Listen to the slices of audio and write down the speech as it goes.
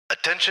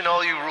Attention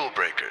all you rule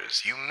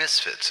breakers, you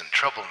misfits and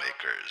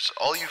troublemakers,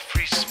 all you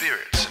free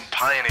spirits and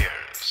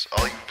pioneers,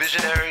 all you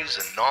visionaries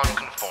and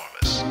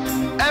nonconformists.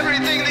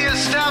 Everything the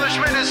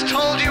establishment has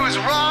told you is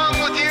wrong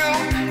with you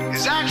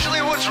is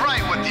actually what's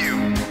right with you.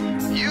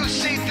 You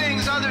see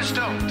things others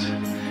don't.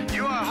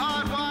 You are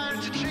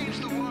hardwired to change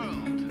the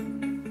world.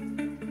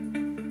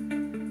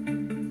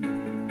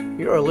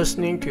 You are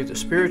listening to the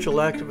Spiritual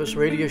Activist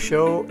Radio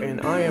Show,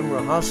 and I am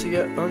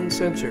Rahasya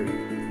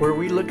Uncensored, where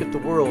we look at the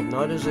world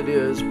not as it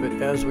is, but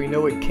as we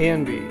know it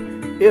can be,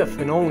 if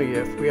and only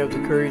if we have the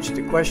courage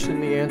to question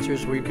the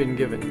answers we've been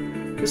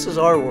given. This is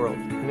our world,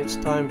 and it's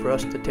time for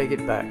us to take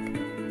it back.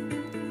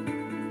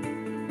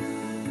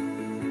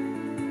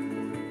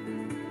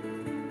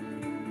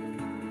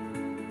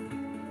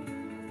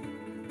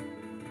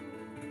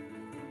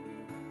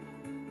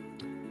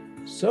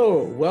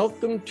 So,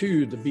 welcome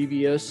to the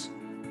BBS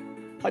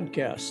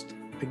podcast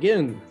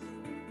again.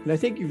 And I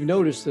think you've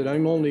noticed that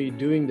I'm only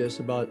doing this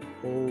about,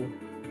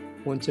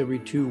 once every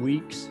 2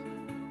 weeks.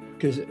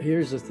 Because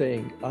here's the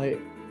thing,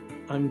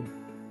 I'm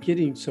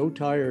getting so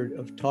tired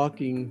of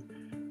talking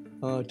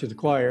to the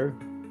choir.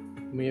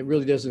 I mean, it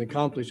really doesn't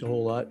accomplish a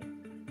whole lot.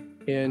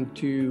 And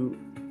to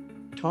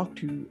talk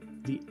to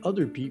the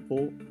other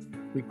people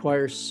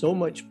requires so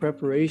much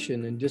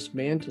preparation and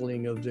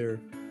dismantling of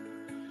their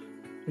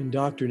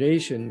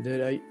indoctrination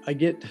that I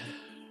get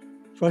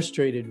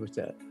frustrated with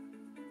that.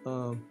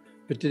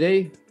 But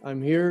today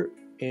I'm here,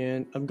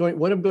 and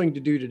what I'm going to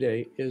do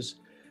today is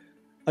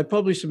I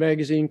published a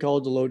magazine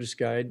called the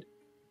LotusGuide.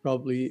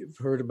 Probably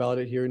heard about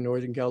it here in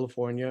Northern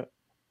California.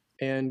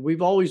 And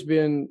we've always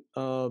been,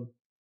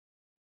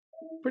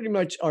 pretty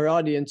much our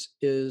audience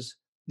is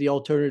the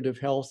alternative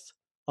health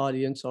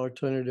audience,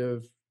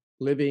 alternative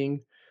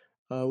living.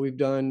 We've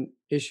done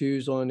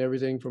issues on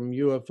everything from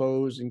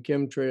UFOs and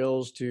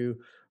chemtrails to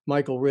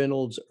Michael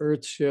Reynolds'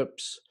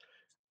 Earthships,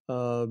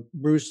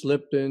 Bruce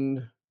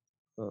Lipton,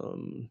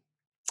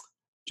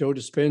 Joe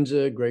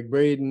Dispenza, Greg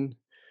Braden.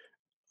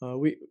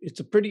 It's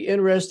a pretty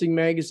interesting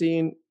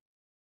magazine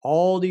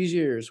all these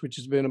years, which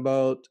has been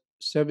about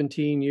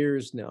 17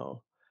 years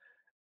now.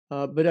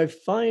 But I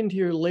find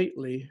here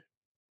lately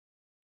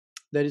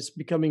that it's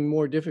becoming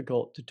more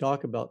difficult to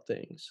talk about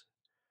things.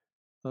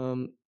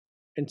 And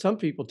some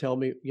people tell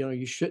me,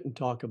 you shouldn't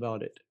talk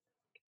about it.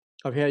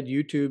 I've had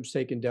YouTube's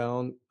taken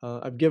down.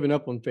 I've given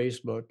up on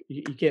Facebook.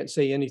 You can't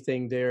say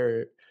anything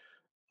there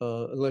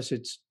unless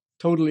it's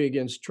totally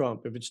against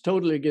Trump. If it's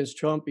totally against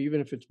Trump, even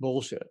if it's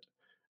bullshit,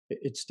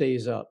 it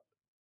stays up.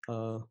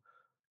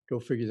 Go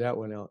figure that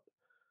one out.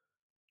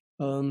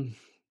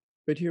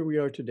 But here we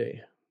are today.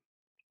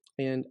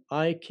 And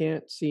I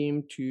can't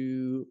seem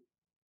to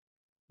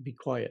be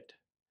quiet.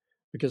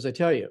 Because I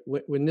tell you,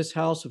 when this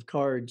house of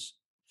cards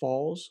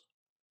falls,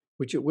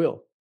 which it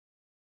will,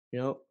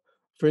 a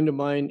friend of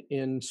mine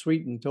in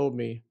Sweden told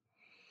me,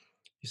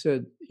 he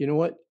said, you know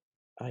what?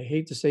 I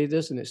hate to say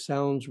this and it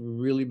sounds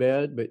really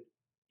bad, but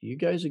you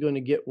guys are going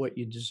to get what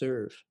you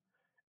deserve.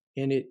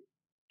 And it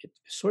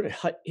sort of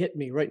hit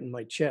me right in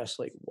my chest,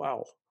 like,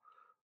 wow,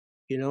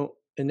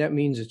 and that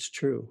means it's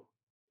true.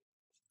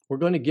 We're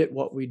going to get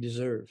what we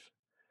deserve.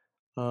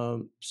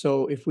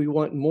 So if we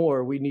want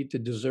more, we need to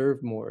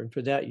deserve more. And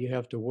for that, you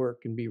have to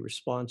work and be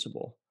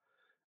responsible.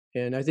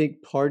 And I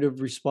think part of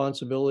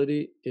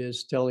responsibility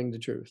is telling the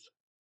truth.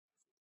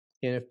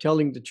 And if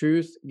telling the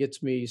truth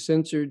gets me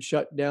censored,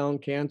 shut down,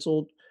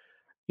 canceled,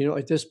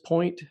 at this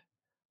point,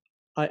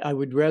 I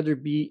would rather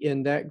be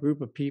in that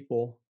group of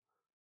people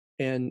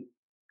and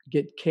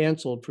get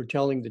canceled for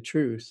telling the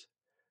truth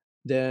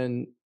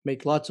than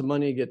make lots of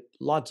money, get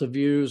lots of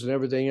views and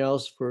everything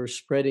else for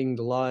spreading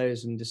the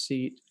lies and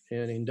deceit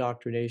and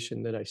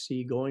indoctrination that I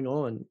see going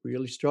on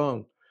really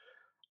strong.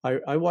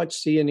 I watch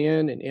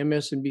CNN and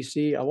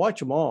MSNBC. I watch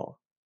them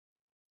all.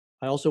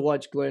 I also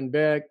watch Glenn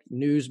Beck,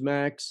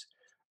 Newsmax,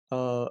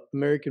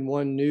 American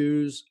One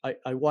News.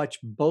 I watch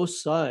both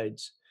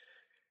sides.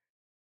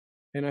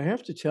 And I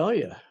have to tell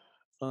you,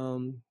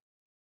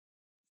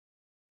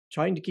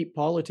 trying to keep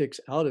politics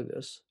out of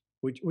this,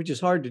 which is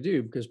hard to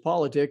do because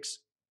politics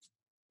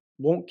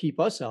won't keep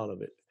us out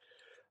of it.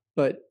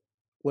 But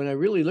when I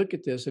really look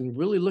at this and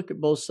really look at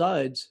both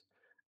sides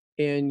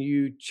and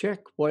you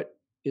check what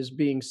is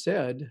being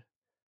said,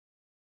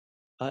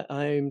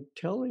 I'm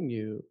telling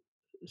you,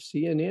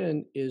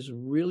 CNN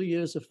really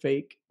is a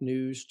fake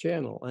news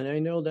channel. And I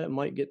know that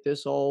might get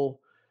this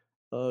all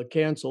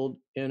canceled.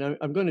 And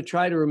I'm going to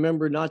try to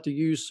remember not to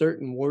use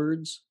certain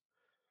words,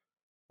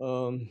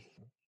 because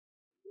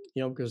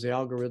the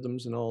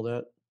algorithms and all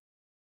that.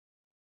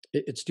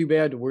 It's too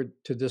bad we're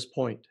to this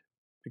point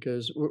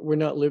because we're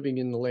not living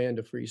in the land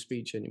of free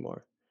speech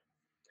anymore.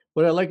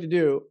 What I'd like to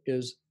do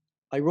is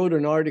I wrote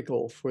an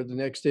article for the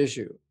next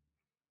issue,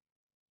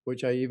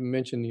 which I even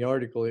mentioned in the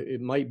article.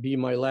 It might be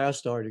my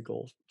last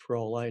article for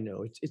all I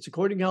know. It's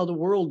according to how the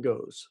world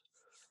goes.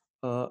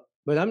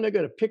 But I'm not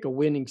going to pick a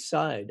winning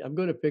side. I'm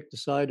going to pick the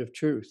side of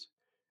truth.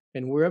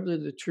 And wherever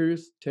the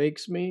truth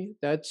takes me,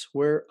 that's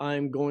where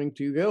I'm going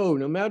to go,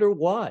 no matter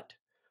what.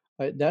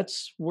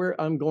 That's where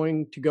I'm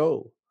going to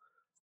go.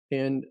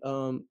 And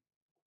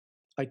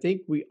I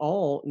think we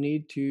all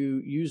need to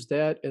use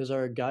that as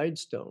our guide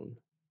stone.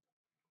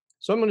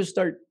 So I'm going to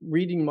start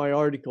reading my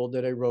article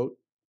that I wrote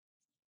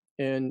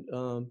and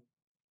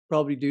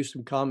probably do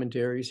some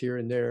commentaries here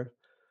and there.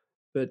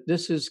 But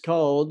this is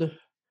called,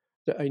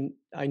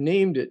 I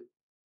named it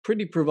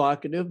pretty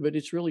provocative, but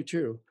it's really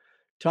true.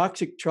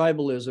 Toxic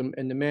Tribalism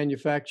and the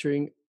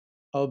Manufacturing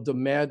of the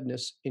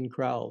Madness in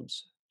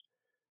Crowds.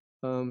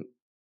 Um,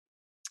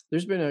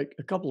 there's been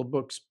a couple of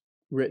books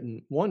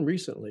written, one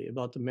recently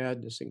about the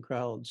madness in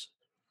crowds.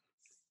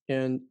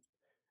 And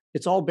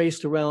it's all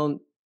based around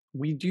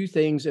we do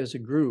things as a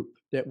group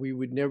that we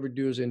would never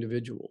do as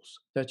individuals.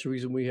 That's the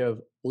reason we have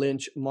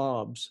lynch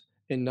mobs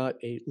and not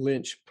a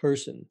lynch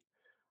person.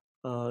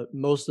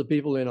 Most of the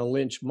people in a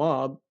lynch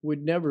mob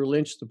would never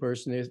lynch the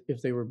person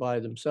if they were by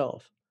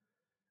themselves.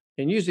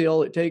 And usually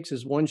all it takes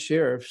is one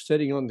sheriff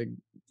sitting on the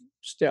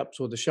steps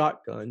with a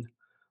shotgun,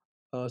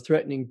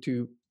 threatening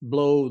to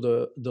blow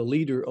the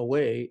leader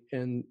away,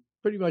 and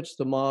pretty much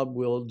the mob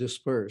will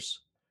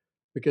disperse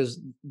because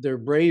their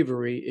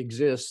bravery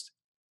exists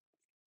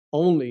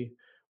only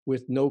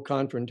with no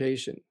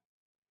confrontation.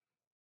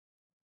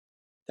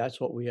 That's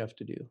what we have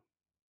to do.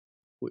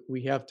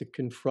 We have to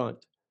confront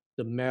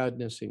the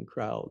madness in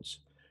crowds.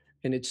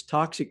 And it's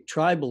toxic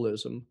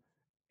tribalism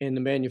and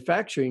the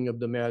manufacturing of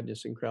the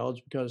madness in crowds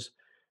because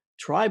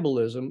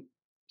tribalism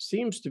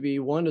seems to be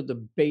one of the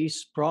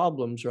base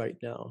problems right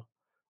now.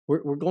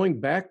 We're going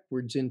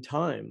backwards in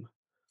time.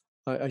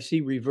 I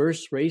see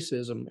reverse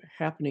racism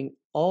happening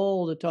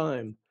all the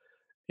time.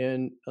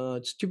 And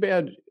it's too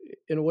bad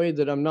in a way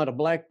that I'm not a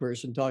black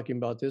person talking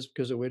about this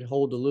because it would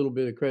hold a little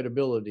bit of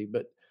credibility.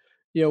 But,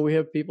 we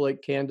have people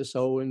like Candace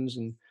Owens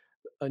and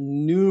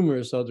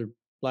numerous other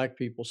black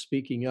people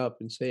speaking up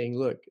and saying,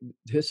 look,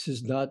 this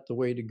is not the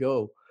way to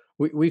go.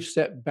 We've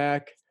set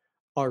back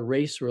our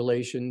race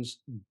relations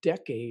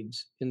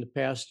decades in the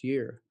past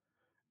year.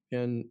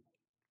 And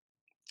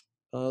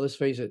let's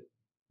face it,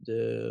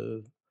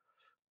 the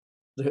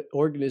the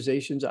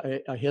organizations,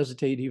 I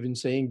hesitate even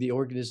saying the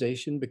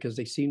organization because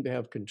they seem to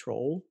have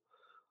control.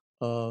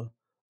 Uh,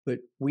 but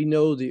we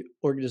know the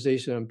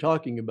organization I'm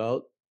talking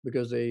about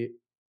because they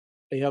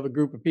have a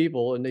group of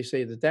people and they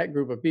say that that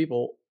group of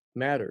people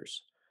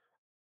matters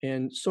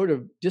and sort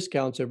of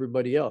discounts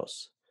everybody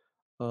else.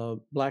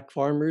 Black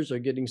farmers are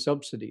getting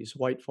subsidies,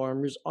 white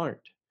farmers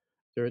aren't.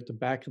 They're at the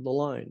back of the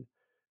line.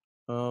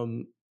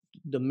 Um,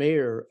 the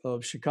mayor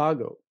of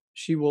Chicago,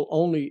 she will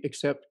only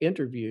accept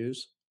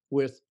interviews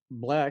with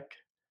black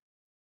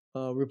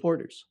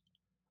reporters.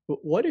 But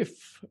what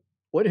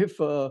if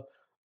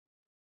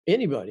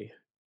anybody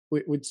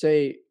would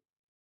say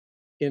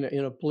in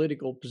a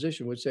political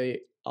position would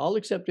say, I'll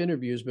accept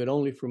interviews, but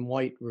only from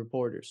white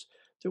reporters?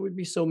 There would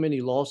be so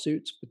many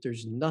lawsuits, but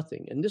there's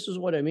nothing. And this is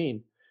what I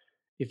mean.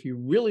 If you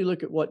really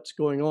look at what's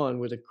going on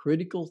with a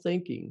critical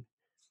thinking,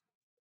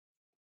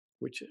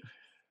 which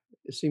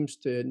it seems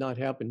to not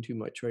happen too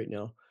much right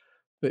now,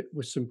 but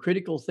with some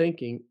critical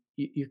thinking,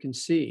 you can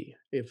see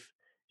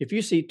if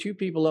you see two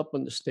people up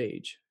on the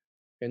stage,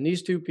 and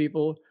these two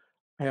people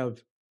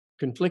have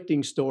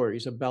conflicting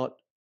stories about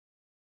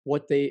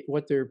what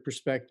their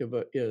perspective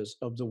is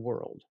of the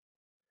world.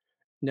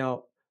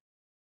 Now,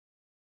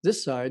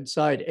 this side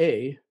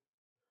A,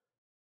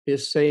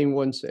 is saying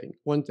one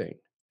thing,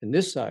 and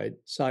this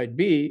side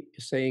B,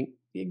 is saying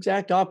the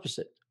exact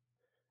opposite.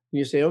 And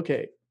you say,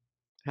 okay,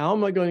 how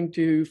am I going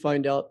to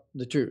find out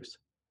the truth?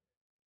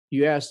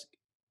 You ask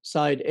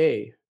side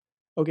A,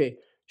 okay,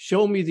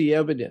 show me the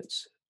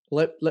evidence.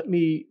 Let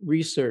me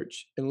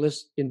research and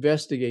let's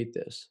investigate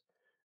this.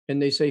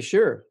 And they say,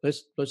 sure,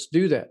 let's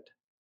do that.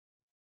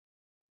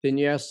 Then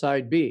you ask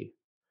side B,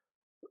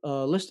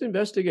 let's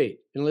investigate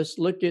and let's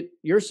look at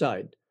your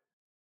side.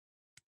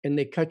 And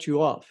they cut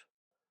you off.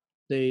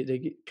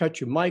 They cut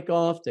your mic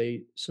off.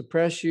 They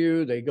suppress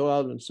you. They go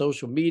out on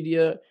social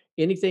media.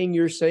 Anything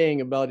you're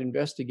saying about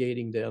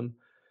investigating them,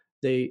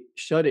 they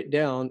shut it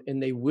down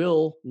and they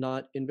will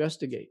not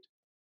investigate.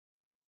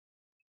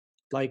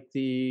 Like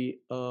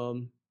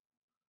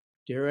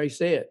dare I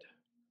say it,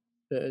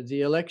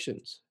 the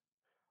elections.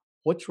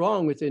 What's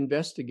wrong with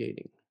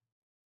investigating?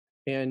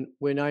 And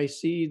when I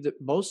see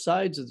both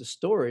sides of the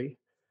story,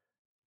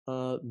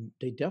 uh,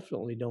 they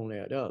definitely don't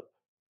add up.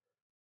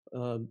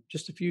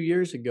 Just a few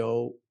years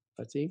ago,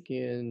 I think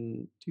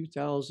in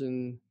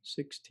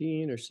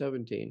 2016 or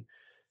 17,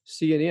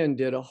 CNN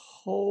did a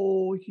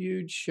whole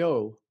huge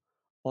show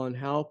on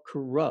how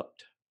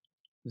corrupt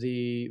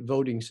the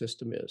voting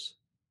system is.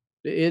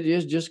 It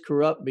is just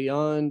corrupt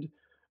beyond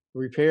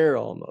repair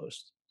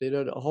almost. They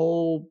did a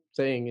whole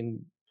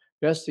thing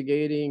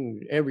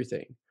investigating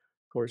everything.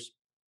 Of course,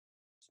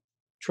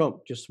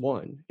 Trump just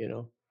won.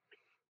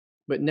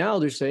 But now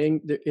they're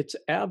saying that it's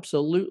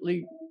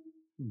absolutely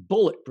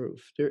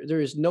bulletproof.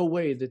 There is no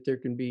way that there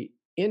can be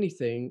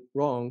anything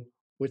wrong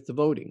with the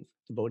voting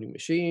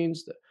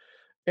machines,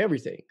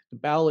 everything, the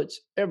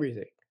ballots,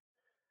 everything.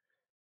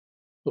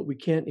 But we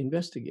can't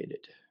investigate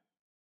it.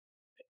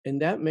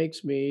 And that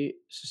makes me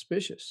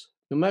suspicious,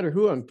 no matter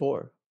who I'm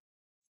for,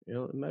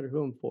 no matter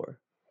who I'm for.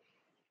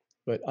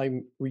 but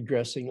I'm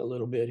regressing a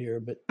little bit here.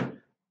 But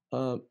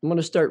I'm going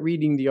to start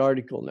reading the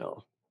article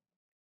now.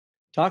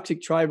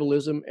 Toxic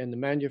Tribalism and the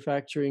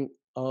Manufacturing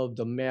of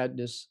the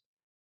Madness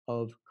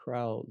of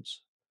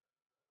Crowds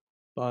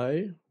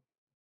by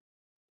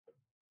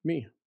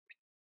me.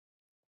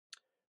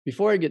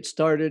 Before I get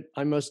started,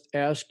 I must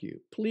ask you,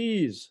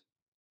 please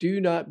do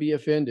not be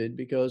offended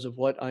because of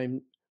what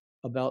I'm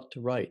about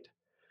to write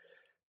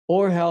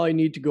or how I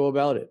need to go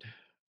about it.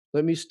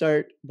 Let me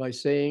start by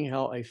saying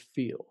how I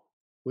feel,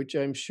 which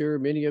I'm sure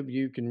many of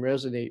you can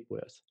resonate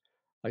with.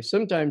 I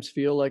sometimes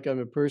feel like I'm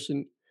a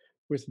person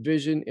with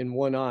vision in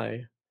one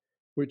eye,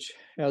 which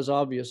has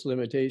obvious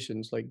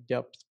limitations like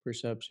depth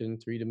perception,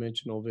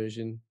 three-dimensional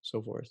vision,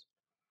 so forth.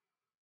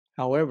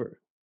 However,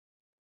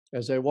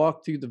 as I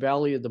walk through the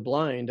valley of the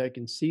blind, I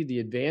can see the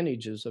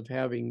advantages of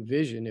having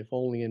vision if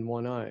only in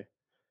one eye.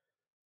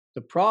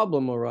 The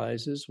problem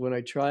arises when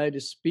I try to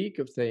speak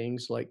of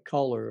things like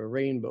color or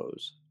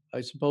rainbows.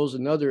 I suppose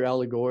another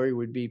allegory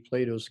would be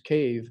Plato's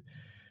cave.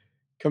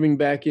 Coming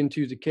back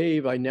into the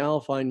cave, I now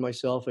find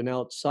myself an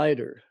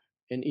outsider,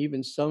 and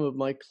even some of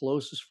my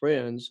closest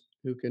friends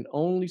who can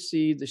only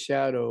see the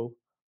shadow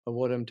of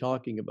what I'm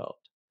talking about.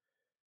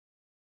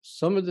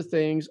 Some of the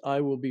things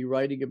I will be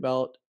writing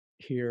about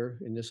here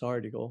in this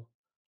article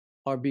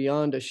are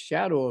beyond a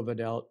shadow of a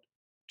doubt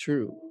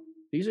true.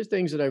 These are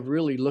things that I've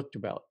really looked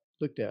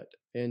at,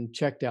 and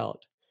checked out.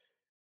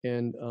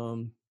 And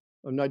I'm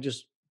not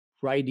just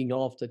writing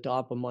off the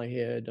top of my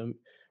head.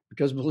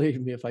 Because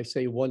believe me, if I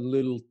say one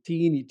little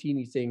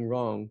teeny thing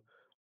wrong,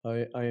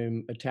 I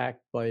am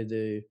attacked by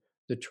the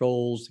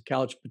trolls, the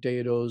couch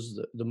potatoes,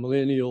 the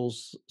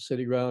millennials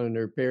sitting around in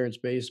their parents'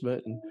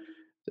 basement, and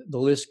the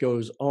list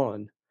goes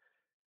on.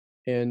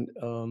 And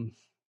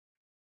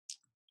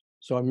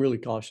so I'm really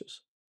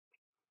cautious.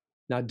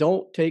 Now,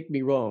 don't take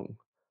me wrong.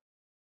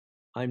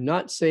 I'm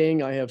not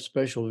saying I have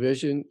special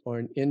vision or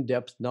an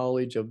in-depth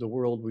knowledge of the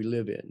world we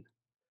live in.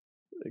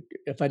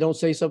 If I don't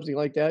say something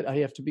like that, I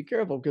have to be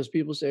careful because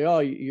people say, "Oh,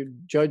 you're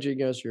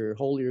judging us. You're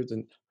holier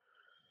than."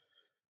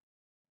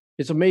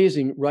 It's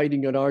amazing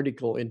writing an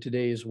article in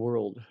today's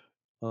world.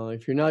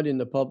 If you're not in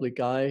the public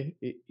eye,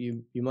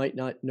 you might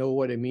not know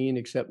what I mean,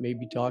 except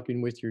maybe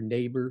talking with your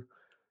neighbor,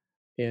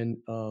 and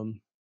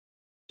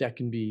that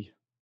can be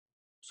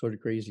sort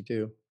of crazy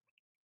too.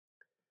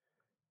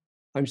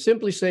 I'm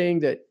simply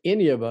saying that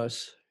any of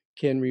us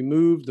can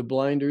remove the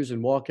blinders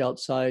and walk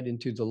outside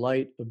into the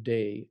light of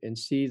day and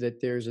see that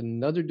there's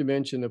another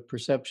dimension of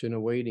perception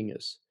awaiting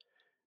us.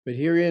 But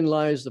herein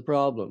lies the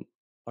problem: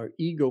 our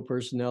ego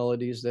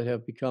personalities that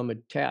have become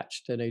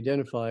attached and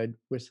identified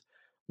with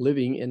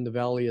living in the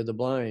valley of the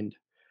blind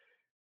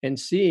and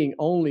seeing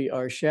only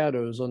our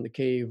shadows on the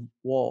cave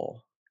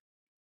wall.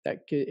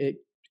 It's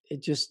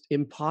just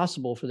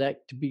impossible for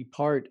that to be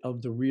part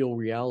of the real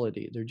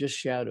reality. They're just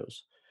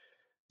shadows.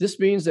 This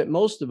means that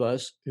most of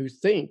us who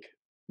think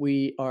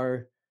we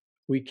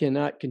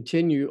cannot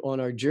continue on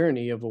our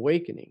journey of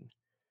awakening.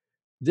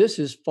 This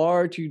is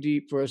far too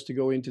deep for us to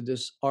go into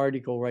this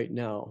article right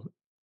now.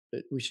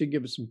 But we should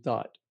give it some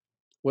thought.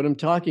 What I'm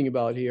talking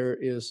about here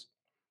is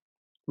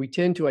we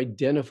tend to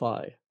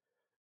identify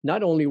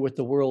not only with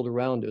the world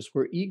around us,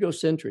 we're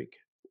egocentric.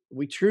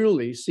 We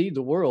truly see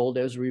the world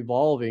as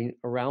revolving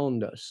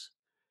around us.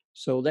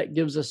 So that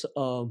gives us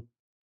a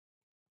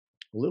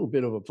little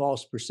bit of a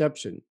false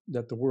perception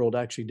that the world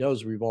actually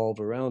does revolve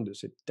around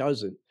us. It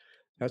doesn't.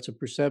 That's a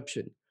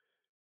perception.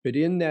 But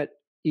in that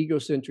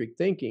egocentric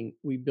thinking,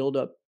 we build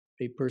up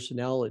a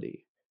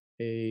personality,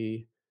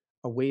 a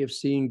way of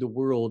seeing the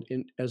world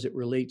as it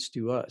relates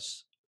to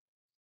us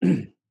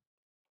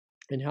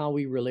and how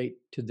we relate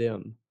to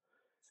them.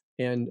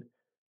 And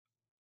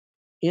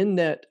in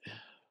that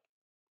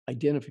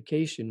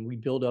identification, we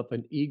build up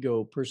an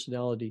ego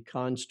personality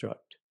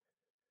construct.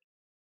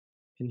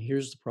 And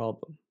here's the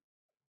problem.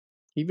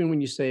 Even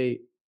when you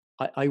say,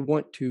 I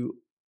want to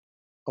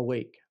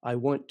awake, I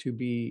want to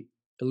be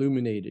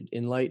illuminated,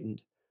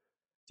 enlightened,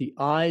 the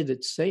I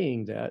that's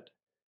saying that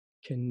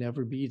can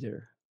never be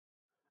there.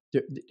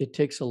 It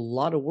takes a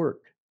lot of work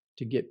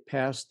to get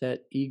past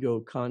that ego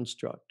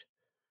construct.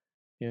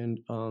 And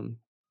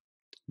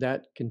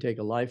that can take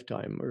a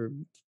lifetime or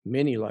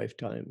many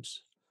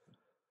lifetimes.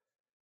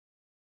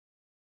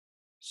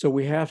 So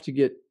we have to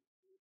get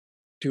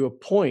to a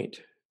point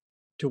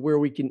to where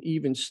we can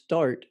even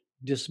start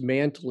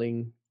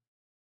dismantling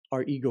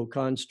our ego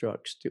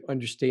constructs to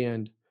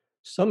understand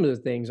some of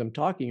the things I'm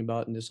talking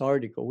about in this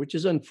article, which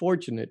is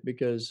unfortunate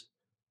because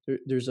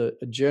there's a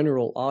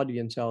general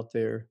audience out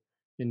there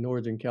in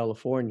Northern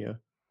California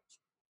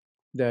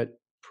that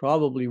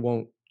probably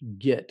won't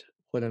get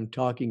what I'm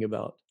talking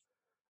about.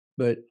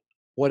 But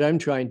what I'm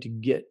trying to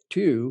get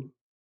to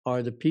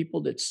are the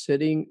people that's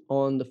sitting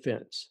on the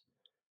fence,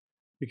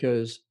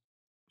 because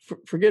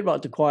forget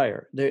about the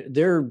choir.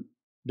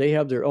 They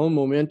have their own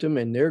momentum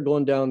and they're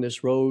going down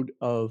this road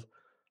of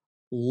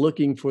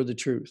looking for the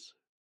truth.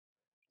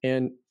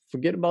 And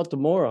forget about the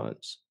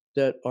morons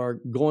that are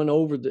going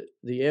over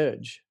the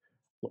edge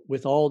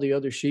with all the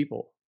other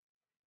sheeple.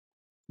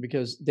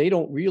 because they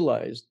don't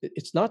realize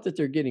it's not that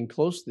they're getting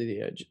close to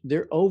the edge.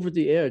 They're over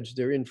the edge.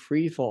 They're in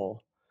free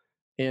fall.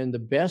 And the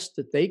best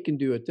that they can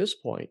do at this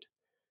point,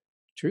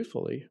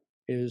 truthfully,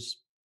 is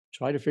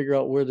try to figure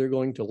out where they're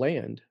going to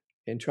land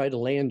and try to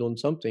land on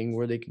something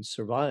where they can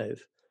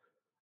survive,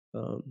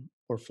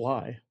 or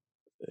fly,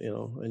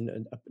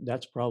 and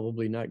that's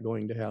probably not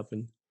going to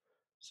happen.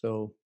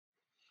 So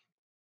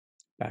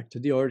back to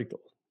the article.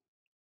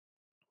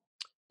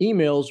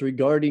 Emails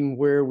regarding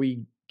where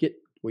we get,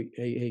 wait,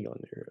 hey, hang on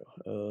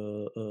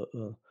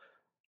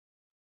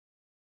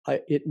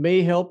there. It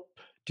may help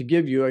to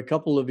give you a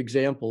couple of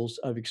examples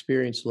I've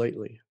experienced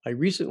lately. I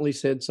recently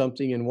said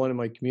something in one of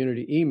my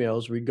community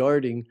emails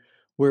regarding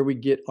where we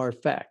get our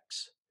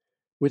facts.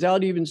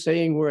 Without even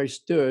saying where I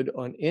stood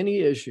on any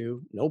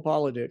issue, no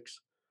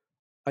politics,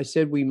 I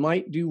said we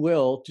might do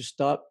well to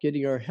stop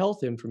getting our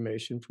health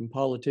information from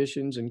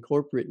politicians and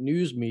corporate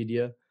news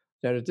media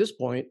that at this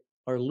point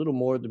are little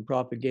more than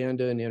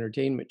propaganda and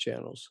entertainment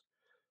channels.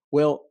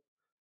 Well,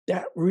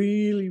 that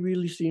really,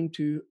 really seemed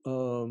to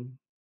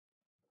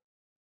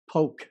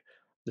poke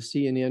the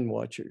CNN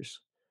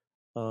watchers,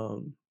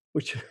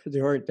 which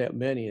there aren't that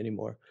many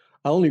anymore.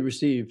 I only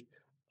received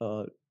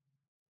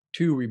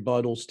two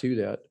rebuttals to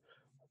that.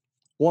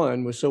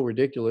 One was so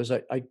ridiculous,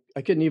 I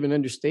couldn't even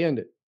understand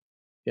it.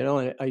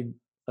 And I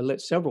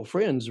let several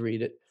friends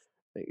read it.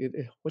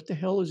 What the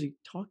hell is he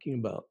talking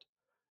about?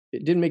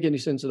 It didn't make any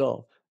sense at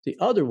all. The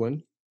other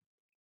one,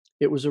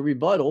 it was a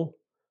rebuttal,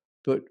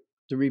 but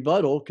the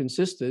rebuttal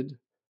consisted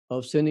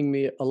of sending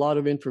me a lot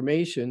of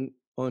information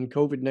on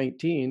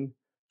COVID-19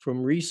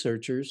 from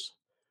researchers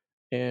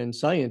and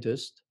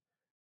scientists.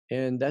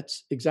 And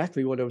that's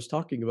exactly what I was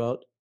talking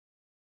about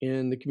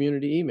in the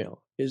community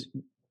email, is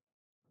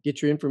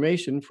get your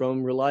information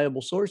from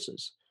reliable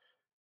sources.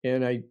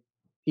 And I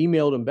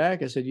emailed him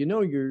back. I said,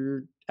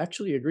 you're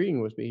actually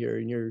agreeing with me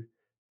here,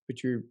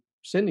 but you're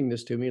sending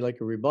this to me like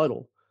a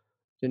rebuttal.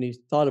 Then he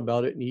thought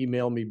about it and he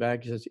emailed me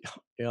back. He says,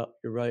 yeah,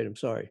 you're right. I'm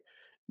sorry.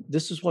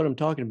 This is what I'm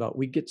talking about.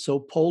 We get so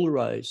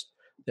polarized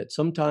that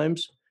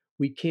sometimes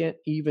we can't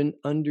even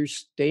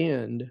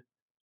understand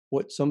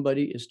what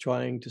somebody is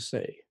trying to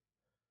say.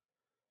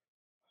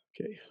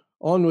 Okay,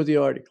 on with the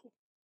article.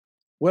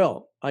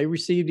 Well, I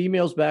received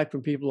emails back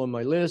from people on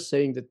my list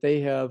saying that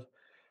they,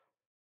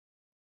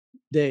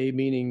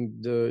 meaning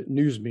the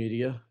news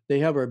media, they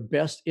have our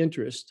best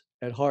interest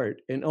at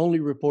heart and only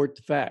report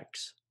the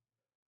facts,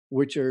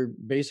 which are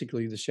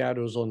basically the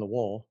shadows on the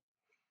wall.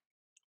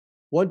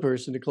 One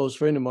person, a close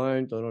friend of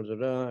mine, I've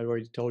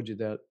already told you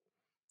that.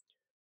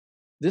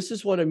 This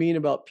is what I mean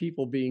about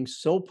people being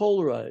so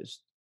polarized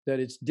that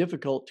it's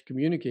difficult to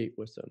communicate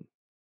with them.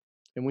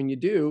 And when you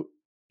do,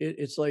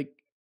 it's like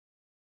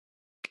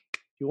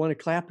you want to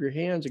clap your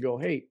hands and go,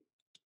 hey,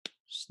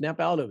 snap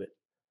out of it.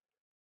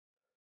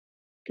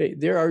 Okay,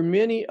 there are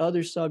many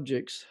other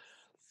subjects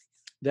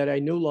that I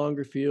no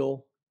longer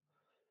feel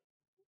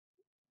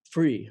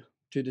free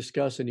to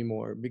discuss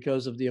anymore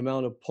because of the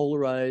amount of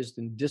polarized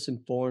and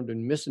disinformed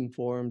and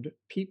misinformed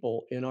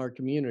people in our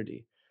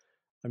community.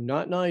 I'm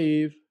not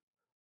naive.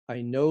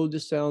 I know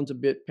this sounds a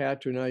bit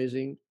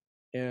patronizing,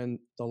 and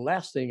the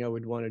last thing I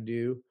would want to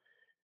do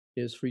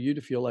is for you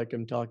to feel like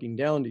I'm talking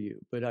down to you.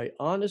 But I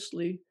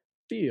honestly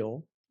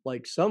feel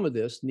like some of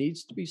this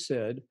needs to be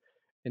said.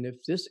 And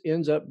if this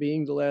ends up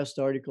being the last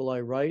article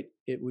I write,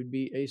 it would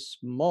be a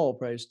small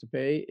price to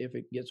pay if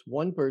it gets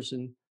one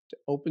person to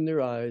open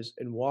their eyes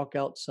and walk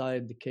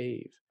outside the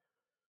cave.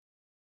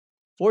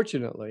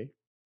 Fortunately,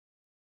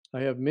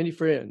 I have many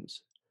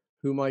friends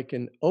whom I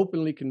can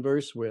openly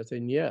converse with.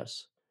 And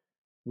yes,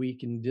 we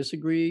can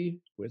disagree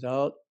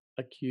without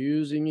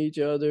accusing each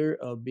other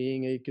of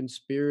being a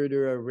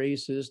conspirator, a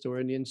racist, or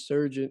an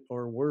insurgent,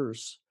 or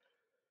worse.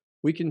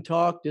 We can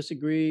talk,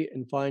 disagree,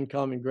 and find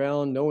common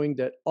ground, knowing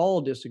that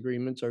all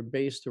disagreements are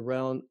based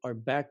around our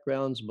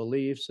backgrounds,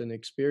 beliefs, and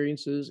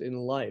experiences in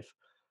life,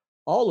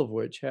 all of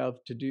which have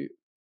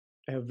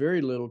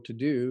very little to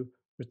do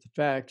with the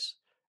facts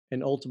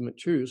and ultimate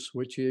truths,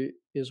 which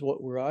is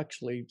what we're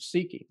actually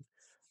seeking.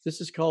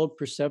 This is called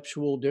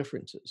perceptual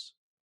differences.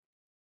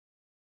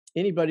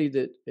 Anybody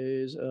that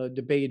is a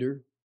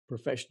debater,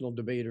 professional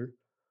debater,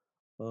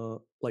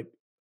 like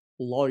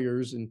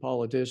lawyers and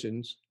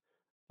politicians,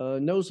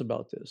 knows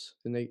about this,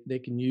 and they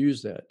can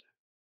use that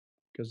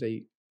because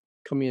they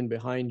come in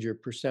behind your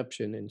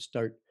perception and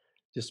start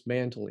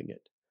dismantling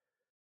it.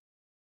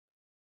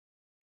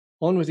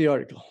 On with the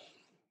article.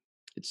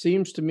 It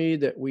seems to me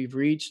that we've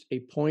reached a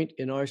point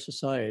in our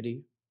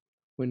society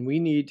when we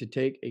need to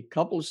take a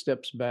couple of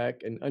steps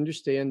back and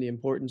understand the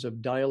importance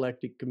of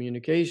dialectic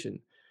communication,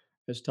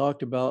 as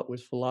talked about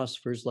with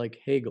philosophers like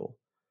Hegel.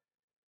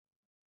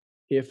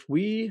 If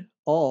we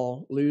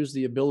all lose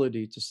the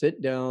ability to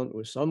sit down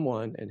with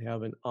someone and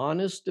have an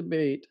honest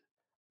debate,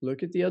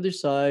 look at the other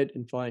side,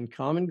 and find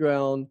common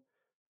ground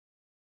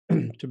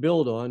to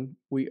build on,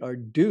 we are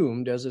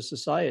doomed as a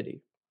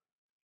society.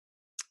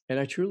 And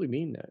I truly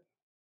mean that.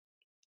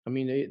 I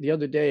mean, the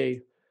other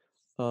day,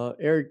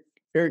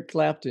 Eric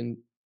Clapton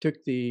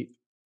took the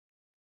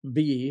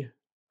B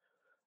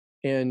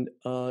And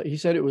he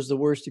said it was the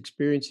worst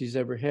experience he's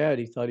ever had.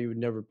 He thought he would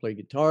never play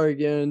guitar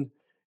again.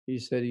 He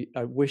said,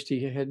 I wished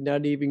he had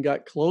not even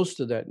got close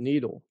to that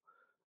needle.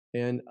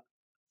 And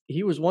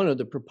he was one of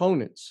the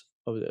proponents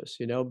of this,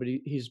 but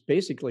he's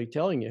basically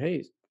telling you,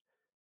 hey,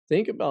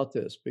 think about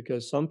this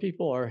because some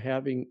people are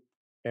having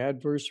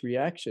adverse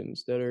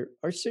reactions that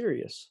are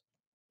serious,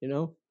 you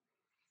know,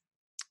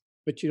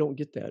 but you don't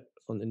get that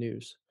on the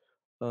news.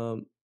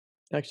 Um,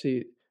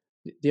 Actually,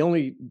 the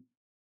only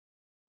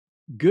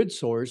good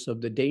source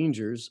of the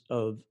dangers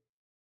of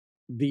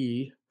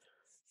V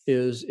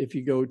is if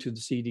you go to the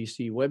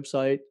CDC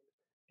website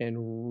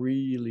and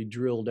really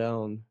drill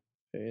down,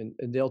 and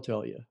they'll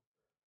tell you,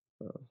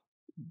 uh,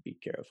 be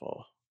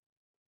careful.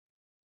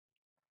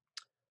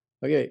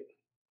 Okay,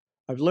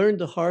 I've learned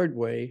the hard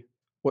way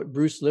what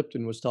Bruce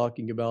Lipton was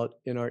talking about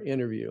in our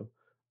interview,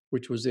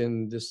 which was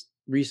in this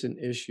recent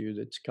issue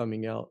that's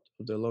coming out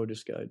of the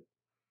LotusGuide.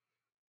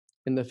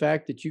 And the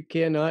fact that you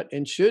cannot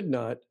and should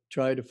not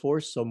try to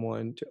force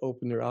someone to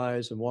open their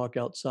eyes and walk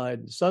outside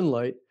in the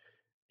sunlight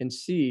and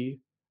see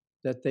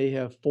that they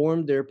have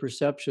formed their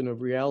perception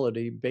of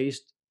reality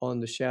based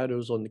on the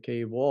shadows on the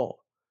cave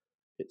wall.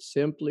 It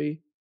simply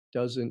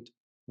doesn't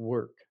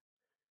work.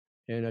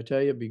 And I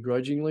tell you,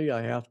 begrudgingly,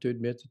 I have to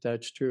admit that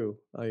that's true.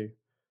 I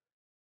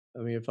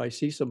mean, if I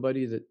see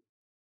somebody that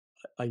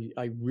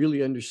I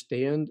really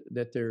understand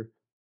that they're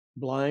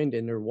blind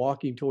and they're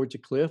walking towards a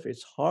cliff,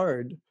 it's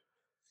hard,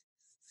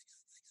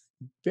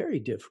 very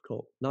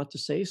difficult not to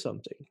say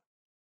something,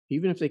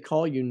 even if they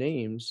call you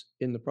names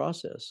in the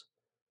process.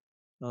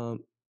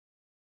 Um,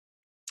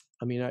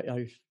 I mean,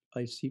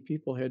 I see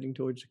people heading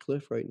towards a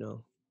cliff right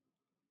now,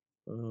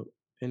 uh,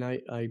 and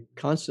I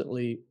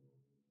constantly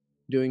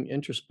doing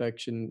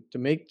introspection to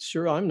make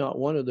sure I'm not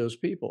one of those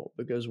people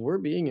because we're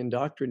being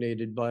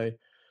indoctrinated by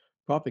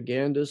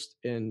propagandists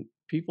and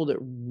people that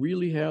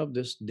really have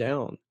this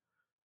down.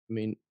 I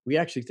mean, we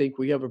actually think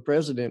we have a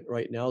president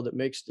right now that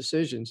makes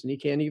decisions and he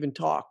can't even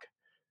talk.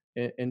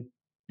 And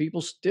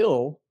people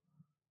still,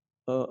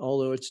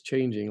 although it's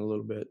changing a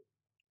little bit,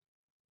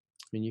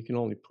 I mean, you can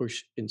only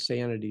push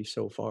insanity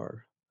so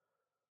far.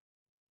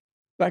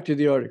 Back to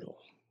the article.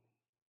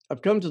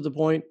 I've come to the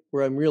point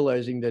where I'm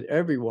realizing that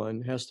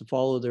everyone has to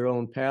follow their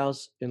own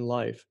paths in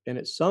life and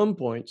at some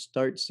point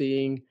start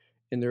seeing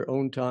in their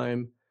own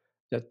time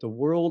that the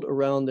world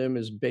around them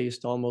is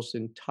based almost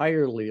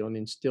entirely on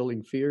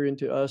instilling fear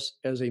into us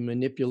as a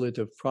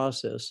manipulative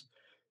process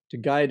to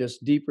guide us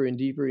deeper and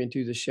deeper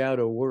into the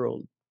shadow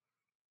world.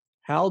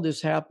 How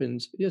this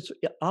happens, it's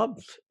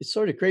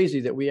sort of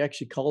crazy that we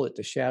actually call it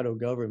the shadow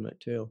government,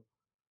 too.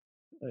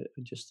 I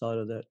just thought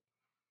of that.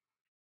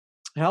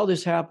 How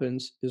this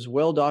happens is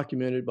well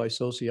documented by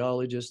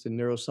sociologists and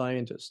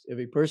neuroscientists. If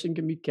a person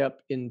can be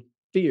kept in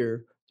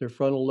fear, their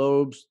frontal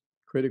lobes,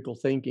 critical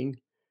thinking,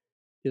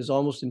 is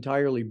almost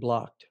entirely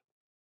blocked.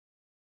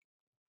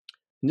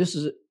 And this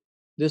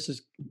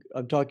is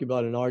I'm talking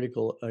about an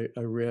article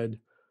I read.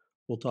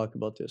 We'll talk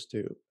about this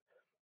too.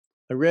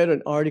 I read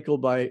an article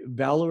by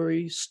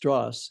Valerie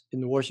Strauss in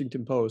the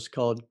Washington Post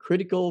called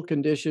Critical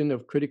Condition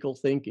of Critical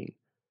Thinking.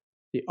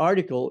 The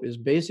article is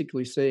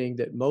basically saying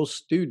that most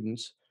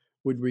students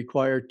would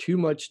require too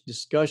much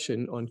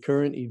discussion on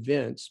current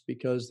events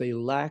because they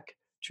lack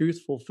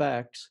truthful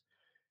facts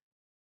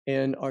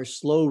and are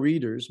slow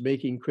readers,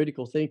 making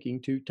critical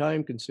thinking too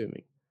time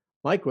consuming.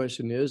 My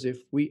question is if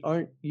we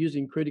aren't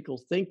using critical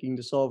thinking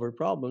to solve our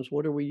problems,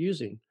 what are we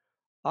using?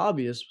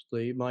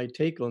 Obviously, my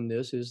take on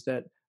this is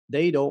that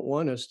they don't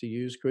want us to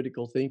use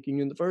critical thinking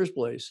in the first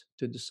place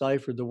to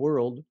decipher the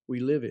world we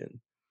live in.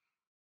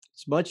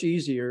 It's much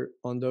easier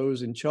on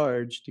those in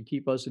charge to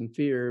keep us in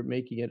fear,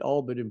 making it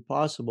all but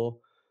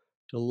impossible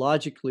to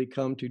logically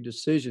come to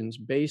decisions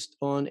based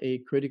on a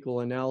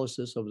critical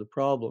analysis of the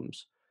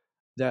problems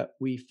that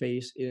we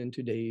face in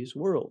today's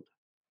world.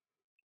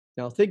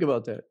 Now, think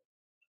about that.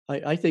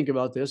 I think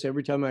about this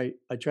every time I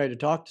try to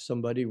talk to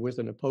somebody with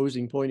an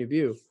opposing point of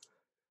view.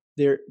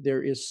 There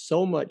is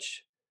so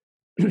much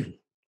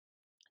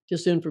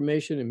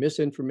disinformation and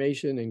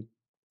misinformation and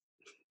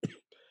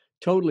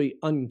totally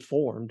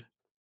uninformed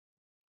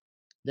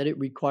that it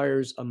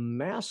requires a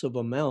massive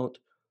amount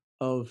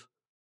of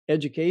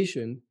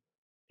education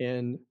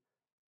and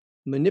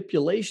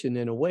manipulation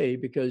in a way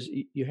because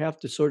you have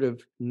to sort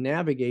of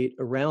navigate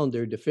around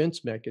their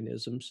defense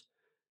mechanisms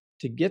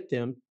to get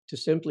them to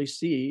simply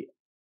see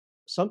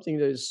something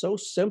that is so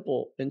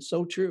simple and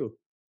so true.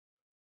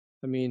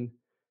 I mean,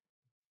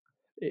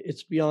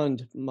 it's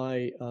beyond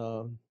my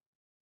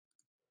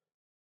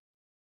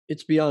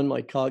it's beyond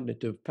my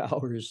cognitive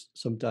powers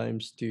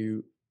sometimes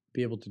to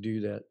be able to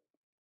do that,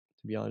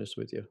 to be honest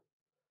with you.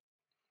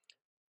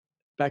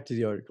 Back to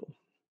the article.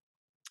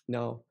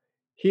 Now,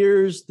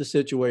 here's the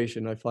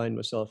situation I find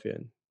myself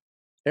in.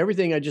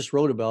 Everything I just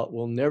wrote about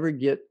will never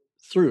get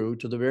through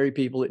to the very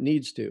people it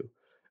needs to.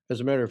 As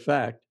a matter of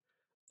fact,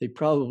 they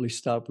probably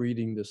stopped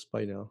reading this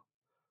by now.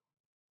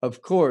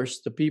 Of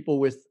course, the people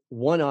with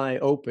one eye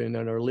open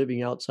and are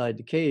living outside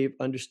the cave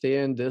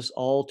understand this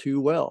all too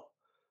well.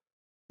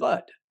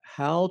 But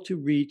How to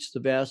reach the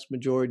vast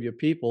majority of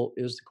people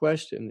is the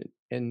question.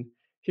 And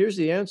here's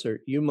the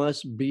answer: you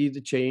must be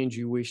the change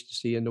you wish to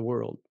see in the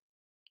world.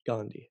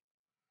 Gandhi.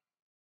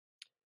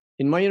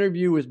 In my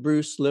interview with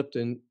Bruce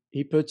Lipton,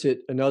 he puts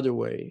it another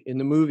way. In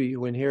the movie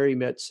When Harry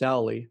Met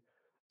Sally,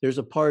 there's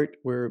a part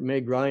where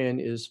Meg Ryan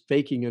is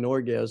faking an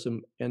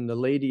orgasm, and the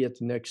lady at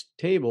the next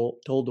table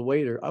told the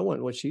waiter, "I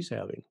want what she's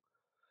having."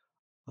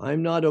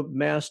 I'm not a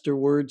master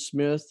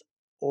wordsmith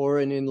or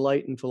an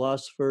enlightened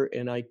philosopher,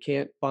 and I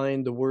can't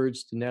find the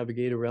words to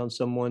navigate around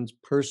someone's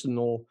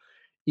personal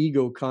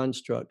ego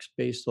constructs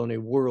based on a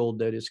world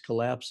that is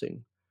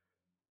collapsing.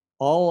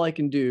 All I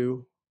can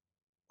do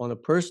on a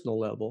personal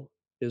level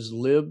is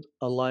live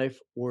a life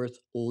worth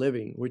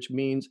living, which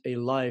means a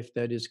life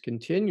that is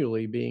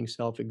continually being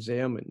self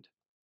examined.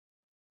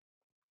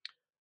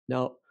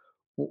 Now,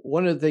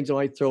 one of the things I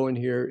might throw in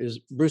here is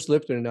Bruce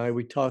Lipton and I,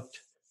 we've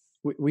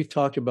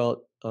talked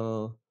about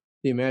the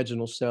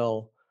imaginal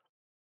cell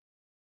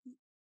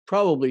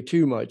probably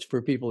too much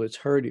for people that's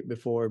heard it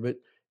before, but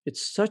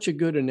it's such a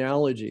good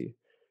analogy.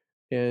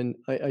 And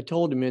I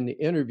told him in the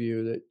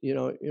interview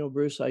that,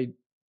 Bruce,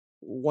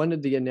 one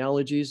of the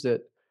analogies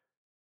that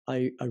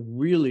I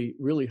really,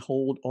 really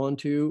hold on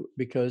to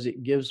because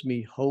it gives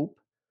me hope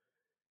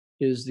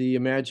is the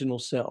imaginal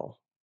cell,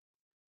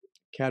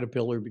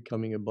 caterpillar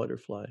becoming a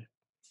butterfly.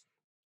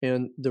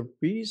 And the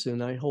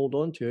reason I hold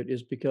on to it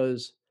is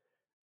because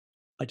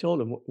I told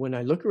him when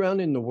I look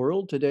around in the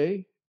world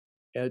today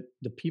at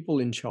the people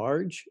in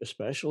charge,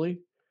 especially,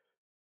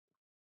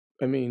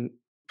 I mean,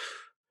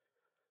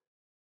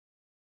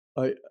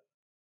 I,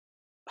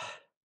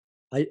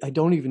 I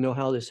don't even know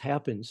how this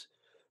happens,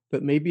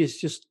 but maybe it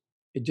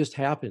just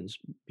happens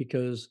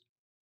because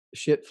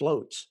shit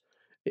floats.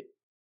 It,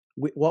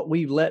 what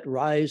we let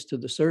rise to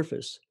the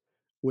surface,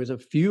 with a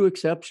few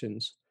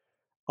exceptions,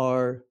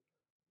 are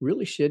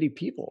really shitty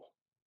people.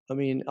 I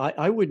mean,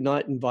 I would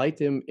not invite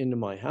them into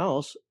my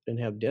house and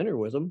have dinner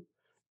with them,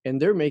 and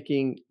they're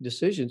making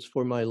decisions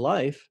for my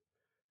life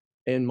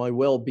and my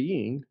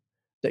well-being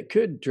that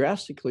could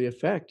drastically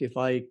affect if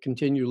I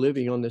continue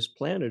living on this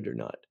planet or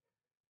not.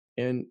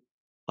 And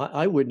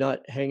I would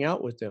not hang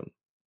out with them.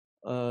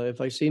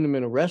 If I seen them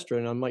in a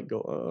restaurant, I might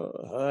go,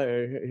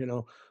 hi,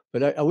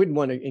 but I wouldn't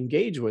want to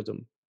engage with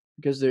them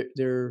because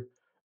they're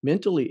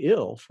mentally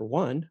ill for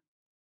one.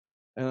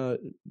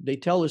 They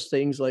tell us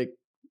things like,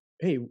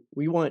 "Hey,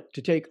 we want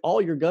to take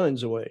all your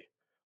guns away,"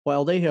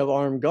 while they have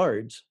armed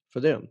guards for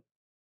them.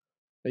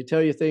 They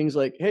tell you things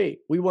like, "Hey,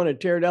 we want to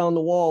tear down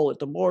the wall at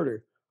the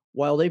border,"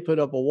 while they put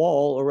up a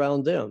wall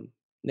around them.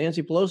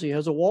 Nancy Pelosi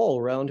has a wall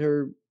around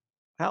her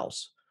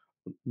house,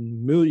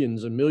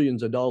 millions and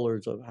millions of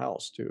dollars of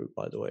house too,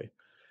 by the way.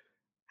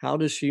 How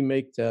does she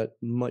make that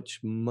much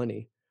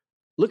money?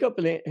 Look up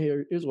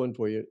here's one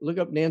for you. Look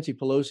up Nancy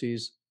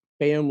Pelosi's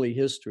family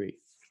history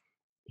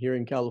here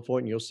in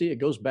California. You'll see it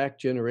goes back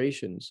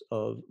generations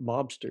of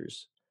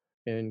mobsters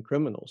and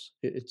criminals.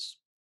 It's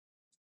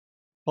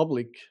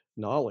public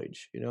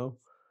knowledge,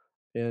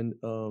 And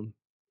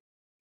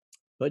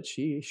but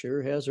she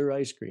sure has her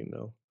ice cream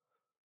though.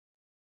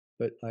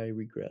 But I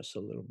regress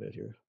a little bit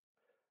here.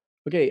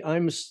 Okay,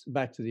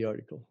 back to the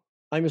article.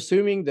 I'm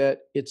assuming that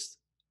it's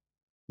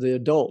the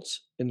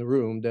adults in the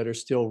room that are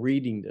still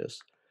reading this.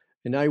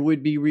 And I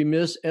would be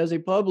remiss as a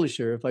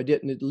publisher if I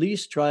didn't at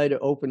least try to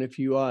open a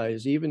few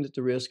eyes, even at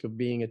the risk of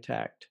being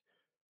attacked,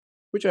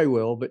 which I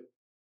will. But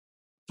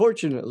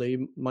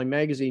fortunately, my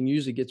magazine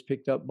usually gets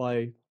picked up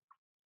by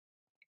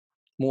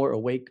more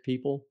awake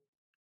people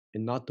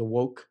and not the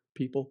woke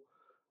people.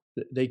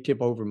 They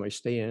tip over my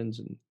stands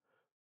and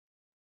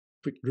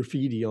put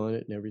graffiti on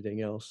it and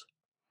everything else.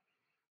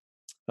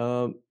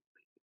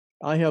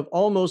 I have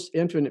almost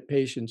infinite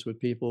patience with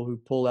people who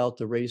pull out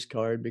the race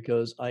card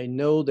because I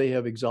know they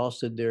have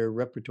exhausted their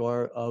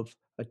repertoire of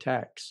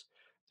attacks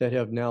that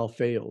have now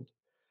failed.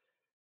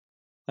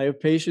 I have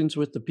patience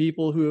with the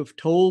people who have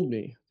told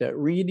me that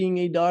reading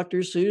a Dr.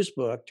 Seuss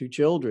book to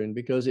children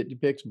because it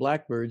depicts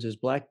blackbirds as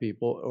black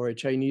people or a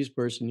Chinese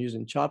person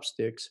using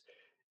chopsticks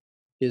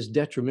is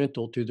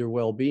detrimental to their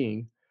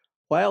well-being,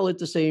 while at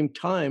the same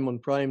time on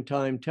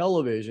primetime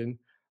television,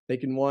 they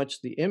can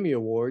watch the Emmy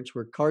Awards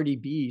where Cardi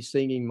B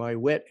singing My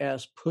Wet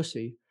Ass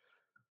Pussy,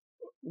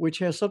 which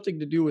has something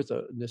to do with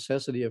the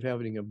necessity of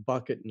having a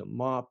bucket and a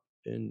mop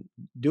and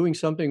doing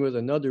something with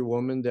another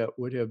woman that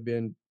would have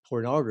been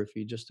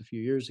pornography just a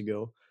few years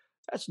ago.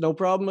 That's no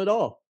problem at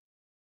all.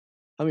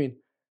 I mean,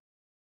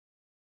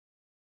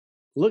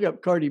 look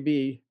up Cardi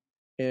B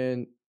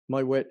and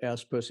My Wet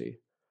Ass Pussy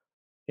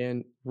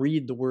and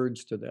read the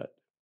words to that.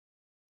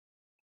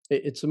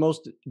 It's the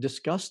most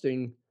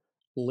disgusting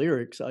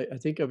lyrics I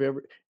think I've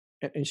ever.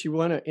 And she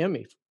won an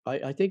Emmy.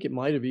 I think it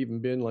might have even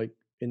been like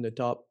in the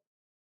top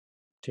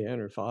 10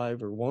 or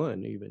 5 or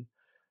 1 even.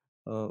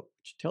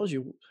 Which tells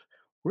you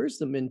where's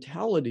the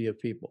mentality of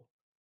people.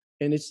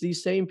 And it's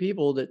these same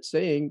people that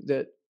saying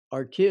that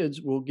our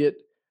kids will get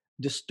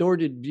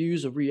distorted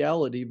views of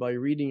reality by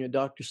reading a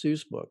Dr.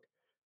 Seuss book.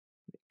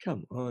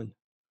 Come on.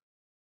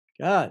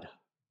 God,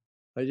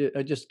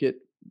 I just get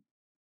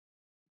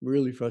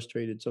really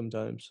frustrated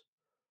sometimes.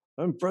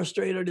 I'm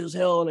frustrated as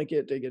hell and I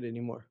can't take it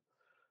anymore.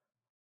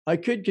 I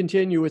could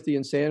continue with the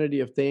insanity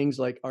of things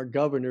like our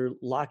governor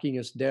locking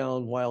us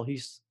down while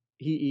he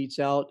eats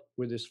out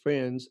with his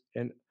friends,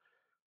 and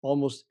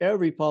almost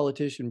every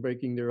politician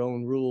breaking their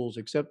own rules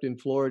except in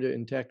Florida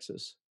and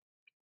Texas.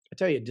 I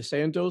tell you,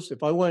 DeSantis,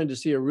 if I wanted to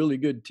see a really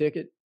good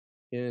ticket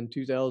in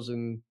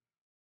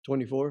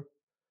 2024,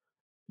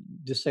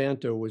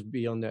 DeSanto would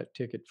be on that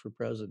ticket for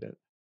president.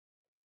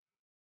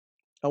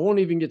 I won't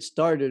even get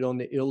started on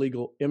the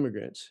illegal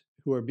immigrants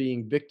who are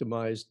being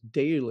victimized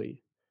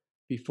daily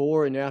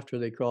before and after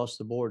they cross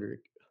the border.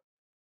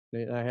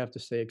 And I have to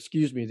say,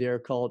 excuse me, they are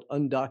called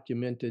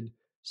undocumented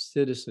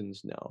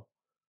citizens now.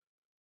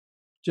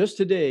 Just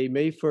today,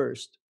 May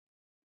 1st,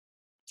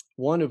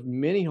 one of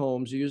many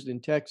homes used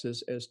in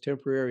Texas as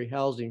temporary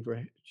housing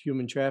for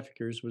human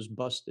traffickers was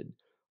busted.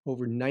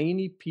 Over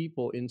 90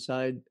 people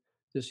inside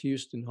this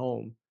Houston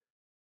home.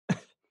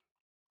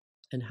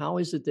 And how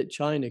is it that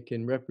China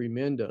can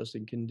reprimand us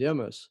and condemn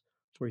us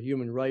for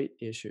human rights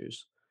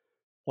issues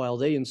while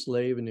they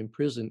enslave and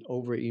imprison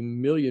over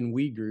 1 million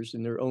Uyghurs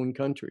in their own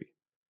country?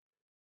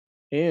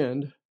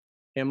 And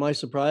am I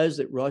surprised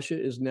that Russia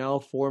is now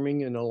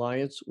forming an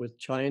alliance with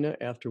China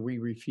after we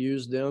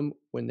refused them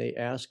when they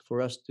asked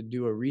for us to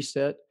do a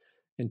reset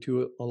and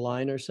to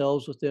align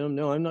ourselves with them?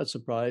 No, I'm not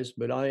surprised,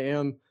 but I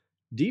am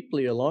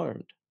deeply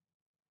alarmed,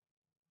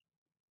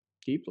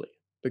 deeply,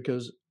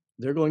 because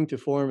they're going to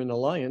form an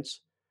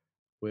alliance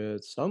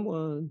with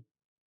someone.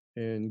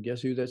 And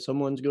guess who that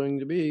someone's going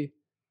to be?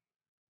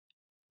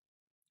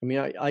 I mean,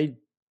 I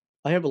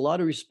have a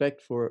lot of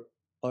respect for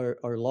our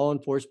law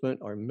enforcement,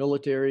 our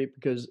military,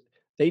 because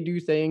they do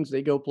things,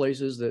 they go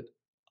places that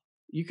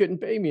you couldn't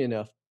pay me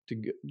enough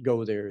to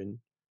go there and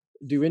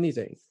do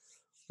anything.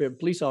 We have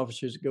police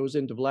officers that goes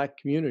into black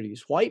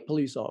communities, white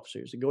police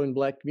officers that go in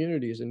black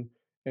communities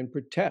and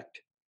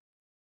protect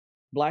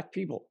black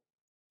people,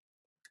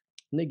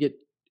 and they get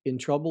in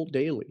trouble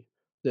daily.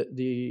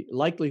 The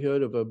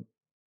likelihood of a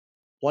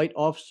white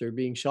officer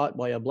being shot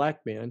by a black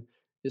man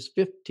is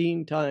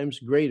 15 times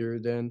greater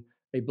than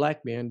a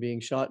black man being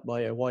shot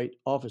by a white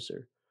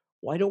officer.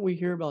 Why don't we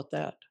hear about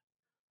that?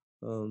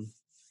 Um,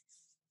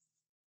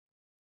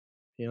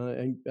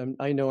 and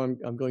I know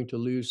I'm going to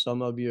lose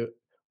some of you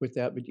with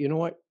that, but you know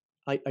what?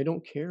 I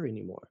don't care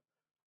anymore.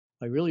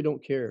 I really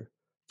don't care.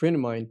 A friend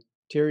of mine,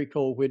 Terry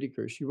Cole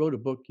Whitaker, she wrote a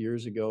book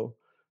years ago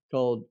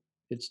called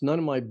 "It's None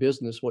of My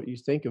Business What You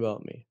Think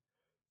About Me,"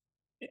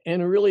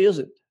 and it really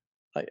isn't.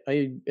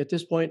 I at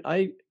this point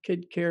I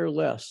could care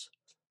less.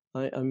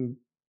 I'm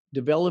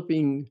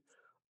developing,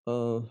 I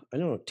don't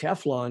know,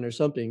 Teflon or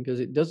something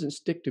because it doesn't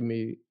stick to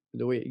me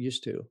the way it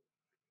used to.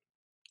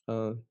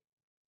 Uh,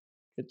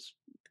 it's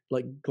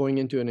like going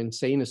into an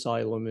insane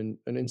asylum and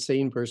an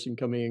insane person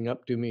coming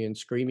up to me and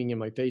screaming in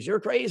my face, "You're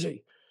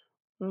crazy."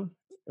 Well,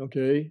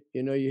 okay,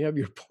 you have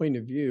your point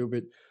of view,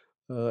 but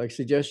I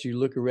suggest you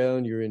look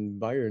around your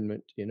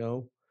environment,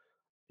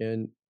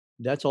 and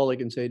that's all I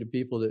can say to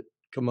people that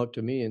come up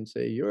to me and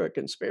say, "You're a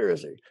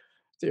conspiracy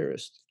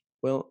theorist."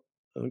 Well,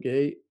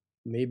 okay,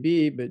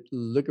 maybe, but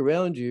look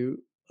around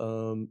you.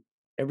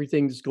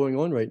 Everything that's going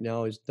on right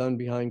now is done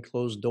behind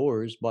closed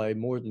doors by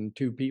more than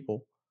two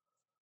people.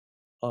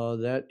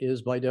 That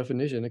is, by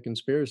definition, a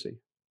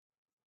conspiracy,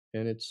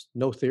 and it's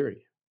no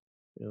theory.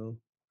 You know,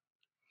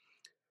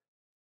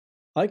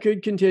 I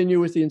could continue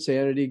with the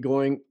insanity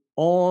going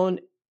on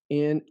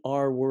in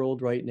our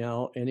world right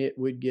now, and it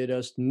would get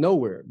us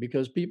nowhere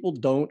because people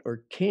don't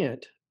or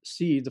can't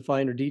see the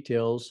finer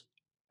details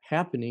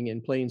happening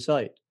in plain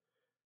sight.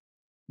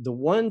 The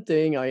one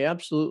thing I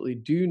absolutely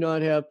do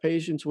not have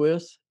patience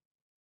with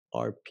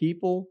are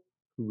people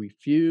who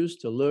refuse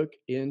to look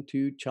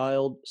into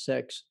child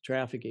sex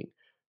trafficking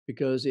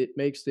because it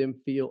makes them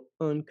feel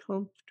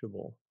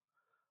uncomfortable.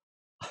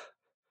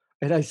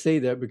 And I say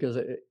that because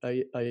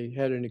I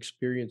had an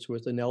experience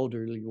with an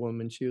elderly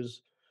woman. She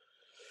was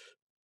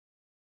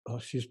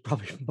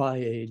probably my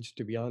age,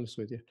 to be honest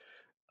with you.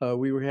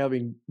 We were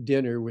having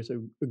dinner with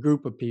a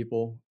group of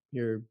people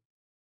here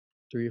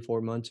 3 or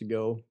 4 months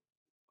ago,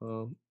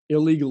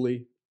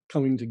 illegally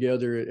coming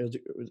together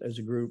as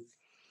a group,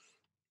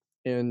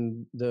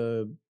 and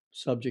the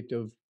subject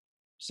of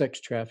sex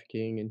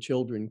trafficking and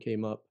children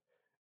came up,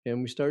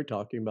 and we started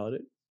talking about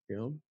it, you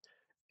know.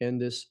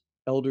 And this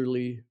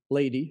elderly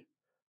lady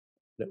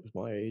that was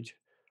my age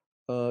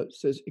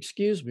says,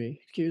 "Excuse me,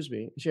 excuse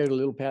me." She had a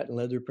little patent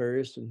leather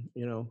purse, and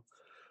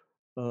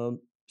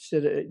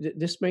said,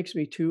 "This makes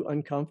me too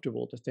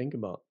uncomfortable to think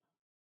about."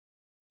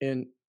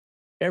 And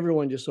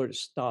everyone just sort of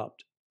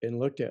stopped and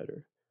looked at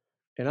her.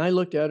 And I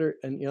looked at her,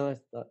 and I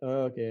thought,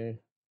 "Oh, okay,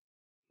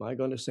 am I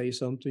going to say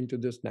something to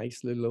this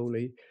nice little old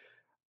lady?"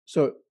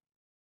 So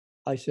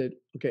I said,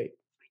 "Okay,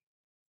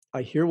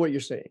 I hear what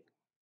you're saying,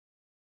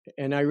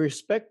 and I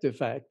respect the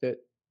fact that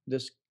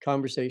this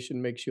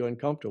conversation makes you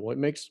uncomfortable. It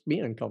makes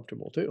me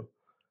uncomfortable too.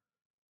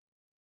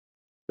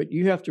 But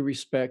you have to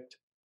respect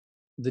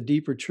the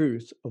deeper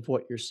truth of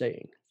what you're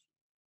saying,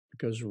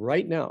 because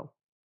right now,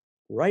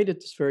 right at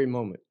this very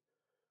moment,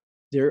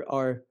 there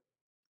are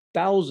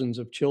thousands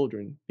of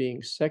children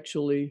being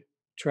sexually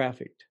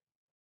trafficked,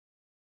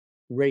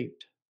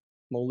 raped,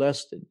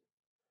 molested,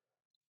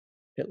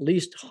 at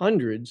least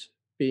hundreds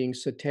being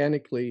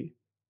satanically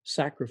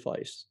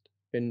sacrificed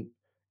and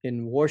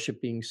in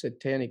worshiping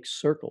satanic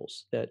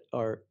circles that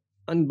are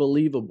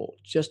unbelievable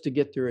just to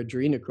get their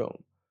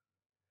adrenochrome.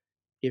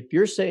 If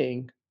you're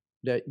saying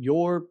that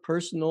your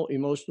personal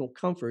emotional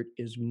comfort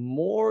is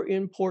more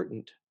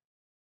important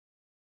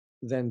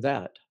than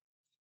that,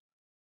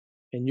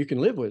 and you can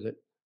live with it,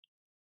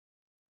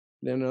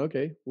 then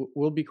okay,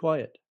 we'll be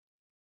quiet.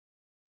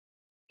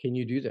 Can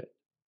you do that?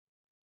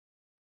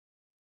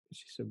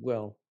 She said,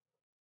 well,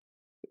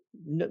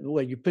 no,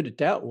 well, you put it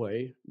that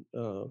way.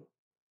 Oh,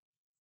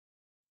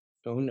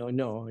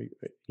 no,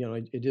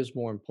 it is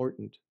more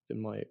important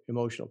than my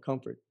emotional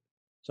comfort.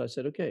 So I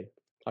said, okay,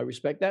 I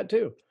respect that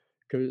too,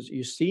 because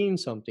you've seen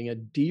something, a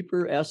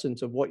deeper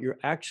essence of what you're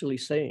actually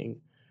saying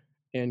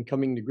and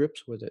coming to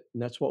grips with it.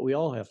 And that's what we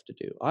all have to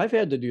do. I've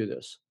had to do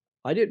this.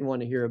 I didn't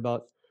want to hear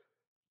about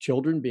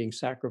children being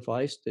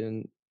sacrificed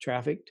and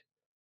trafficked.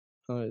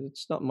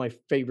 It's not my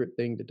favorite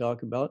thing to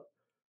talk about.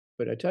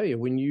 But I tell you,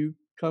 when you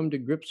come to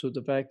grips with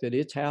the fact that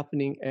it's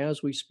happening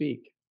as we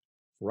speak,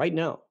 right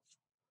now,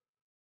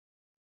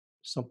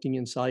 something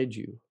inside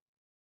you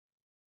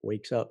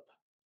wakes up.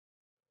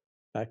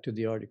 Back to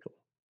the article.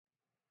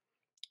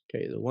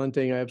 Okay, the one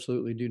thing I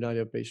absolutely do not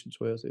have patience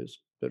with is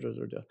da, da,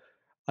 da, da.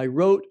 I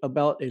wrote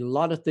about a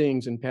lot of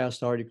things in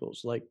past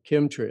articles, like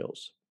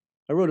chemtrails.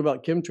 I wrote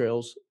about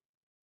chemtrails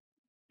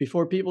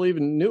before people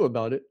even knew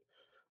about it.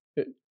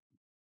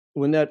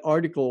 When that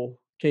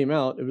article came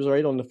out, it was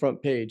right on the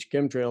front page.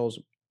 Chemtrails,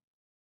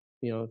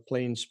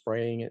 planes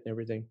spraying it and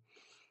everything.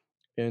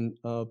 And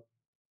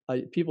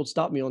people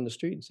stop me on the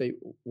street and say,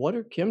 "What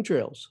are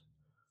chemtrails?"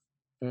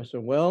 And I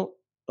said, "Well,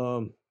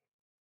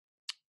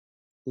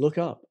 look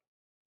up."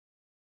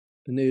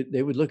 And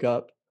they would look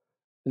up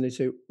and they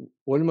say,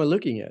 "What am I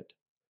looking at?"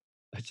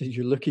 I said,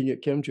 "You're looking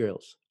at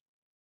chemtrails."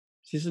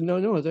 She said, "No,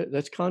 no,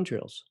 that's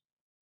contrails."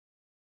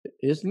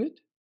 "Isn't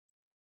it?"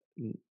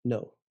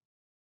 No,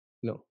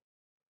 no,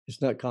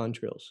 it's not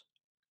contrails.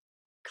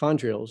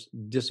 Contrails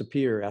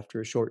disappear after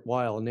a short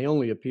while, and they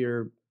only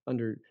appear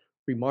under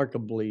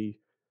remarkably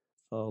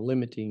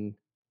limiting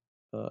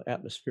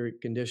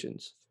atmospheric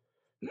conditions.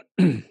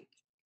 And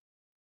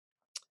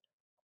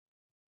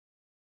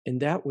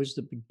that was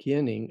the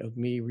beginning of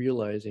me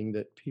realizing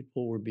that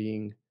people were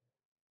being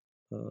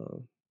uh,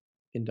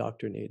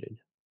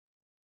 indoctrinated,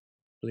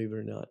 believe it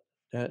or not.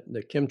 That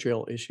the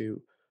chemtrail issue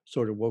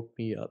sort of woke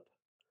me up.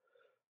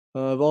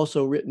 I've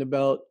also written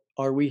about,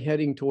 are we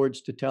heading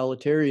towards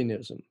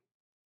totalitarianism?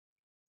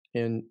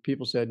 And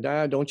people said,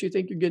 don't you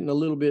think you're getting a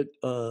little bit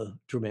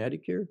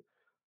dramatic here?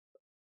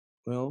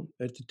 Well,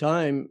 at the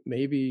time,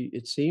 maybe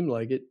it seemed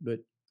like it, but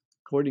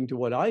according to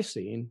what I've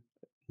seen,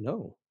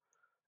 no.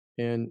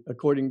 And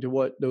according to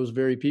what those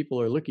very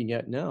people are looking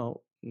at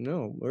now,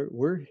 no,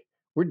 we're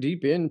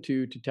deep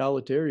into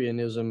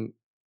totalitarianism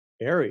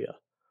area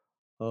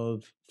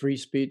of free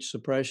speech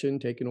suppression,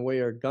 taking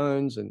away our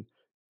guns and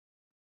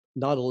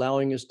not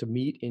allowing us to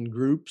meet in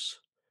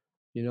groups,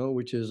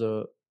 which is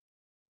a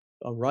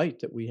right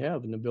that we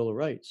have in the Bill of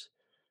Rights.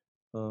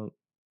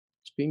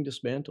 It's being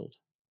dismantled.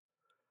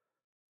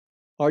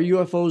 Are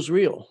UFOs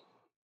real?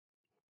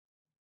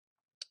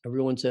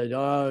 Everyone said,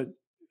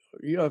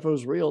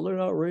 UFOs real. They're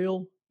not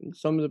real. And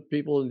some of the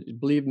people that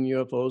believe in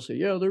UFOs say,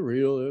 yeah, they're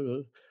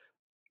real.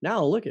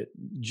 Now look at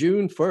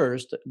June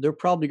 1st. They're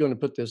probably going to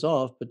put this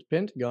off, but the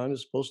Pentagon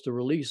is supposed to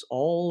release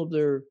all of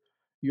their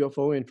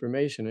UFO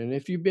information. And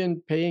if you've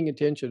been paying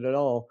attention at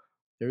all,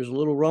 there's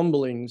little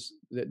rumblings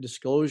that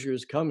disclosure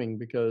is coming,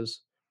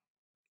 because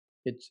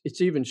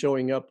it's even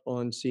showing up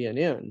on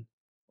CNN,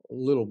 a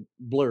little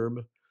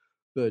blurb,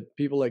 but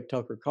people like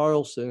Tucker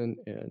Carlson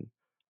and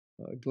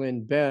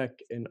Glenn Beck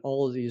and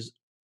all of these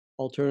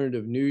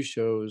alternative news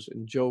shows,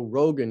 and Joe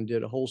Rogan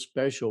did a whole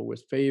special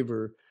with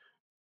Favor.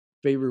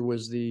 Favor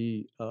was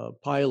the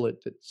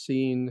pilot that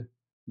seen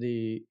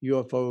the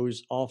UFOs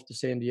off the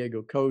San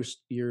Diego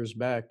coast years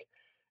back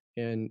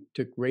and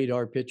took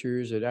radar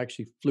pictures. It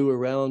actually flew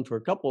around for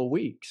a couple of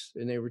weeks,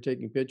 and they were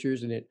taking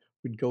pictures, and it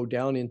would go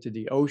down into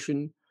the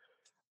ocean,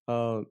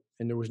 and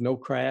there was no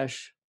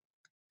crash.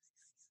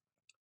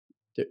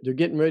 They're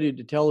getting ready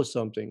to tell us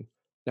something.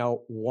 Now,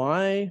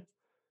 why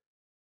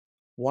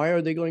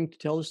are they going to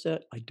tell us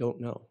that? I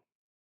don't know.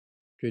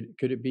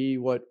 Could it be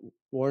what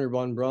Warner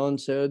von Braun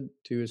said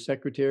to his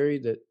secretary,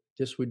 that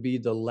this would be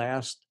the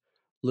last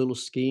little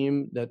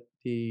scheme that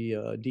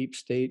the deep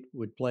state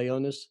would play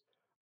on us?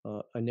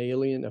 A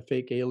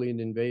fake alien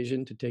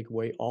invasion to take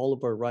away all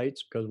of our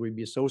rights because we'd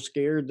be so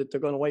scared that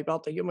they're going to wipe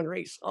out the human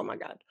race. Oh my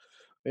God.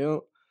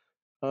 You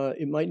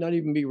it might not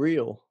even be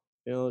real.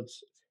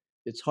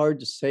 It's hard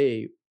to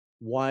say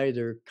why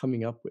they're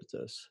coming up with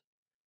this.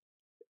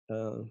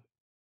 Uh,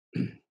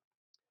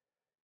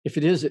 if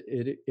it is,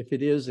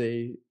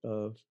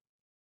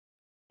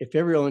 if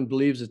everyone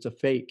believes it's a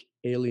fake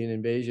alien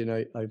invasion,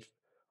 I've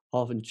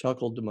often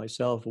chuckled to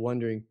myself,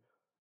 wondering,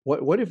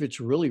 what if it's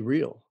really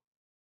real?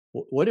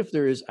 What if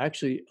there is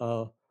actually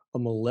a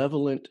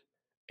malevolent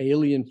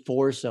alien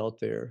force out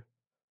there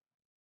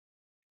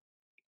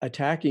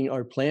attacking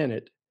our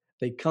planet.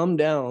 They come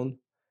down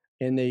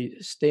and they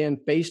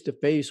stand face to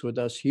face with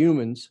us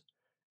humans,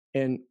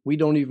 and we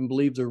don't even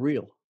believe they're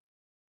real.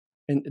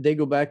 And they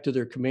go back to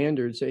their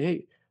commander and say,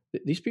 "Hey,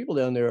 these people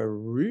down there are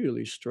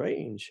really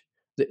strange.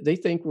 They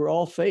think we're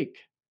all fake.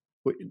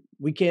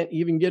 We can't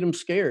even get them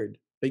scared.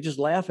 They just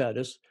laugh at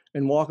us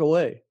and walk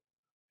away."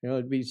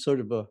 It'd be sort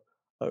of a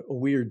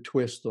weird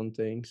twist on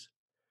things.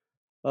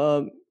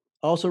 Um,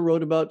 Also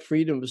wrote about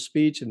freedom of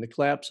speech and the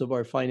collapse of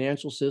our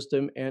financial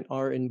system and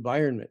our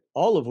environment,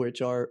 all of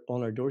which are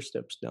on our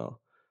doorsteps now.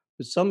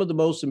 But some of the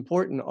most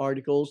important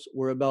articles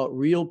were about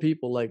real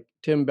people like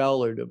Tim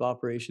Ballard of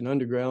Operation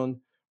Underground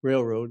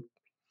Railroad.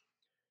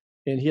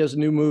 And he has a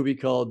new movie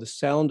called The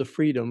Sound of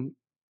Freedom,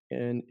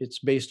 and it's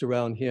based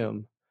around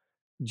him.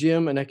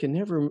 Jim, and I can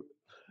never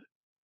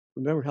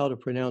remember how to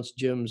pronounce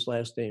Jim's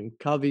last name,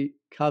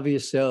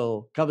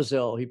 Caviezel.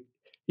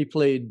 He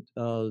played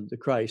the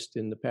Christ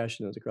in The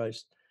Passion of the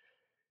Christ.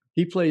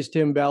 He plays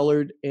Tim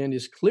Ballard and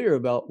is clear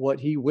about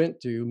what he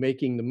went through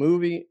making the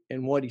movie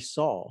and what he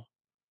saw.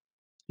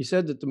 He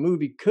said that the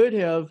movie could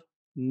have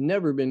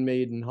never been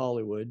made in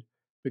Hollywood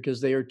because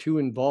they are too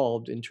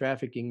involved in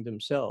trafficking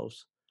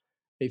themselves.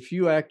 A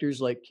few actors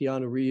like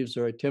Keanu Reeves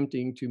are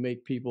attempting to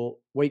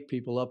wake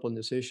people up on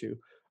this issue.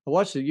 I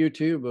watched a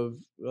YouTube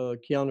of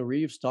Keanu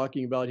Reeves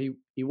talking about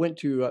he went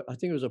to I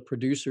think it was a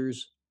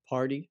producer's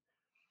party,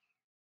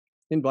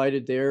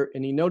 invited there,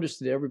 and he noticed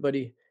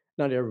that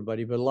not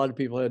everybody, but a lot of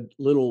people had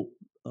little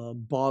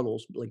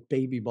bottles, like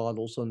baby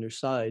bottles, on their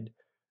side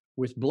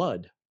with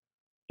blood.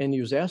 And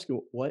he was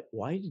asking,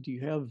 Why did you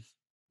have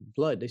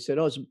blood?" They said,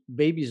 "Oh, it's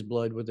baby's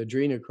blood with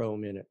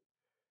adrenochrome in it."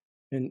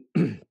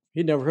 And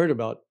he'd never heard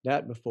about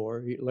that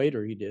before.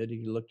 Later he did.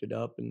 He looked it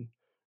up and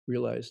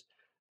realized.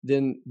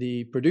 Then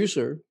the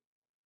producer,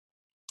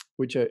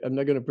 which I'm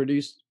not going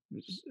to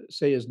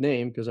say his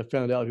name because I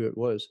found out who it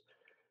was,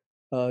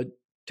 uh,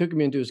 took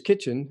him into his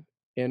kitchen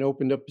and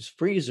opened up his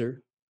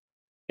freezer,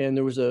 and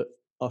there was a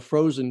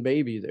frozen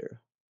baby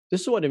there.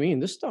 This is what I mean.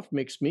 This stuff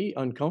makes me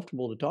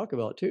uncomfortable to talk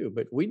about too,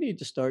 but we need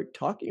to start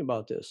talking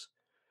about this.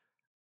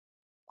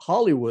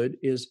 Hollywood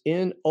is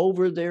in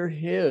over their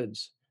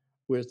heads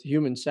with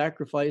human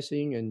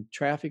sacrificing and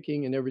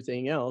trafficking and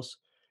everything else.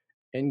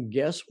 And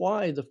guess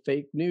why the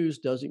fake news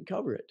doesn't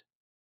cover it?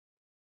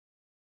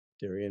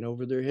 They're in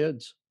over their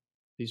heads.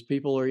 These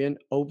people are in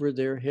over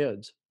their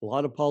heads. A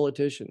lot of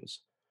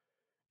politicians.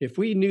 If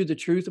we knew the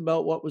truth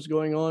about what was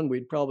going on,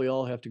 we'd probably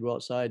all have to go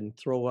outside and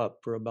throw up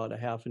for about a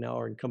half an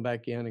hour and come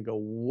back in and go,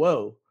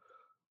 "Whoa,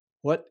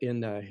 what in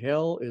the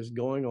hell is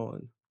going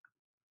on?"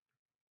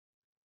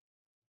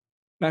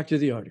 Back to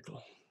the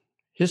article.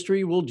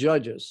 History will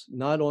judge us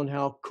not on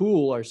how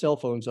cool our cell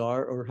phones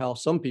are or how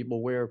some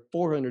people wear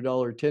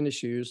 $400 tennis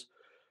shoes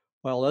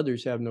while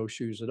others have no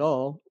shoes at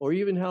all, or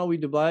even how we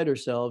divide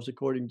ourselves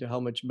according to how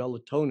much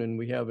melatonin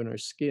we have in our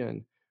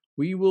skin.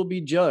 We will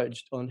be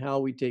judged on how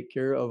we take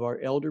care of our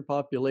elder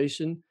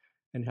population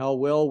and how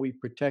well we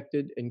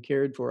protected and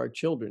cared for our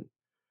children.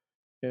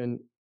 And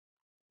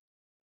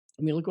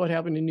I mean, look what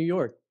happened in New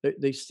York.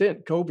 They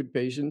sent COVID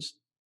patients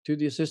to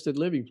the assisted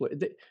living place.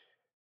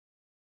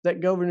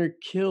 That governor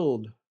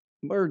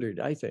murdered,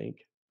 I think,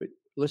 but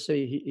let's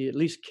say he at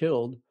least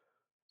killed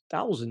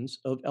thousands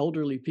of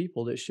elderly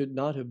people that should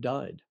not have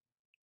died.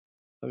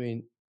 I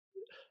mean,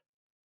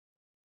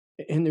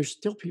 and there's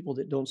still people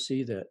that don't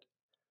see that.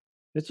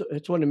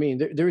 That's what I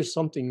mean. There is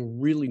something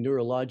really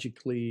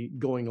neurologically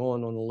going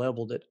on a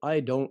level that I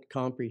don't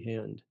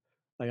comprehend.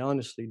 I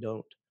honestly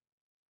don't.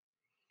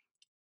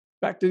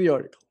 Back to the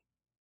article.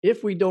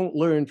 If we don't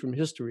learn from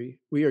history,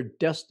 we are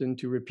destined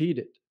to repeat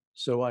it.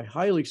 So I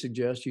highly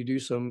suggest you do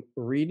some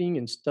reading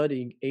and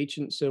studying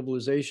ancient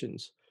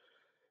civilizations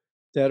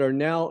that are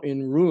now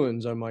in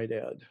ruins, I might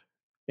add.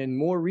 And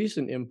more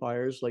recent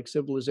empires, like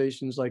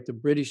civilizations like the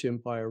British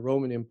Empire,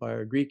 Roman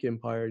Empire, Greek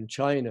Empire, and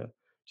China,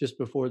 just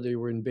before they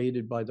were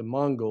invaded by the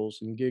Mongols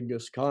and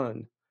Genghis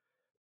Khan,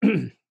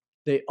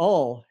 they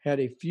all had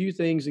a few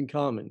things in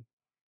common.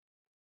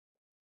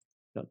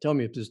 Now, tell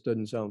me if this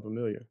doesn't sound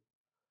familiar.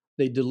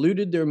 They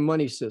diluted their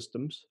money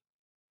systems,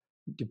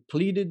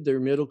 depleted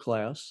their middle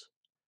class,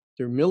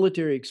 their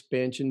military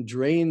expansion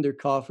drained their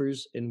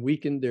coffers and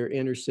weakened their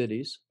inner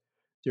cities.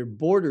 Their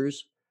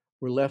borders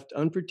were left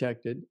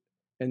unprotected,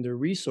 and their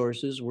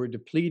resources were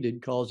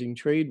depleted, causing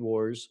trade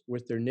wars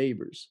with their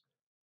neighbors.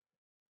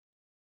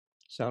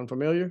 Sound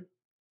familiar?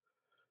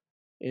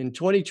 In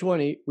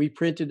 2020, we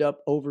printed up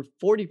over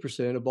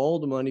 40% of all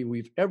the money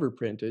we've ever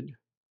printed.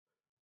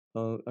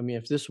 I mean,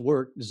 if this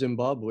worked,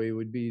 Zimbabwe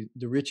would be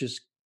the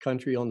richest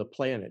country on the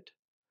planet.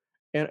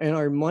 And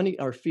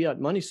our fiat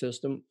money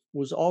system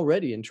was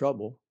already in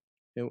trouble.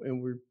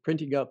 And we're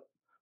printing up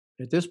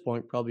at this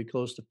point, probably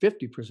close to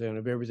 50%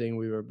 of everything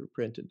we've ever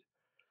printed.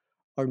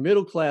 Our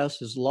middle class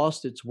has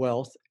lost its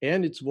wealth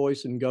and its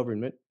voice in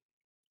government.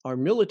 Our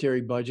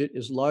military budget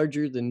is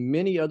larger than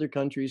many other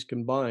countries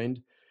combined,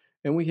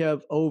 and we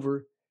have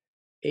over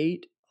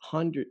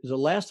 800. The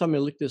last time I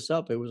looked this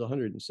up, it was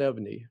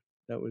 170.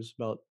 That was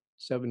about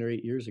 7 or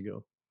 8 years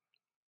ago.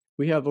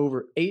 We have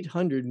over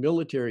 800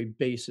 military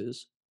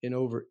bases in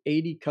over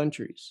 80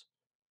 countries.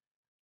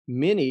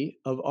 Many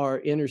of our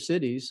inner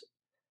cities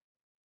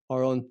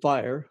are on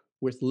fire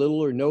with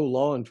little or no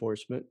law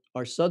enforcement.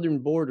 Our southern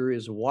border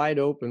is wide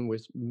open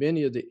with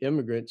many of the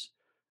immigrants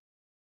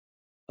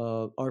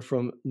are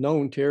from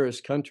known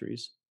terrorist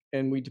countries.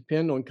 And we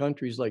depend on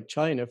countries like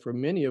China for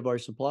many of our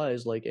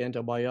supplies, like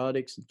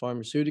antibiotics and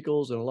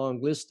pharmaceuticals, and a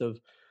long list of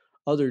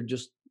other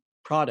just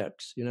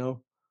products,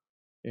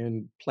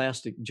 and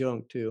plastic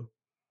junk too.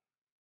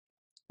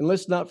 And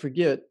let's not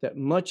forget that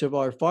much of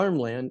our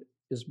farmland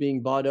is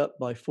being bought up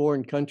by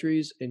foreign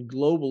countries and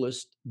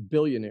globalist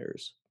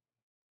billionaires.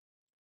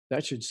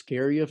 That should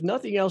scare you. If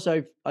nothing else,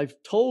 I've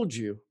told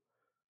you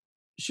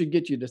should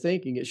get you to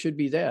thinking. It should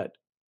be that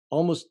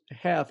almost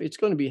half. It's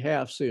going to be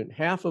half soon.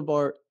 Half of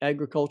our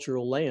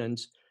agricultural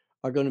lands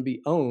are going to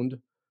be owned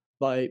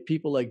by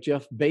people like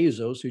Jeff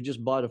Bezos, who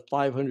just bought a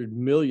 $500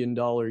 million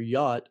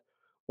yacht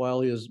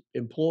while his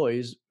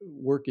employees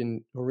work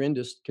in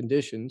horrendous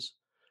conditions,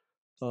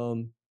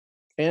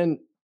 and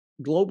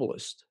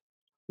globalists.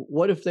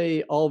 What if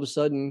they all of a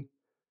sudden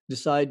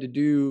decide to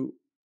do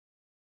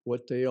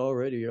what they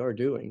already are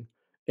doing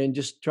and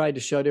just try to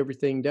shut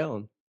everything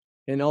down?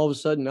 And all of a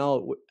sudden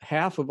now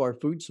half of our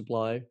food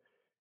supply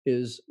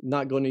is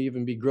not going to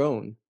even be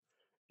grown.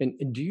 And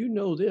do you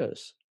know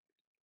this?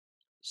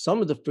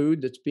 Some of the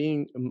food that's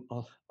being,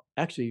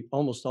 actually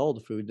almost all the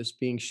food that's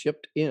being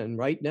shipped in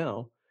right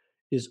now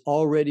is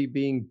already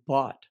being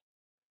bought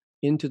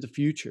into the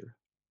future.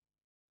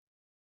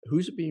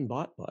 Who's it being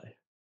bought by?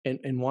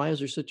 And why is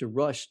there such a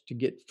rush to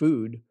get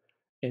food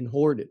and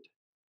hoard it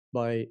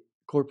by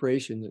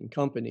corporations and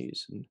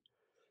companies? And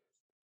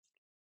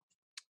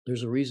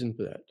there's a reason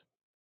for that.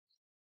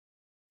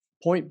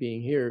 Point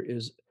being here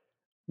is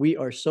we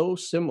are so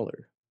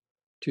similar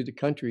to the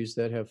countries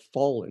that have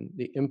fallen,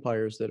 the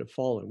empires that have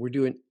fallen. We're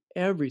doing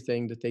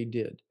everything that they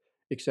did,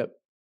 except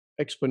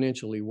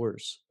exponentially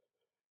worse.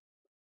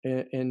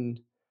 And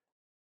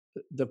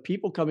the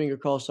people coming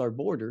across our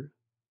border,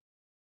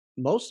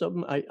 most of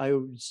them, I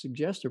would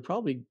suggest, are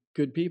probably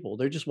good people.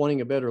 They're just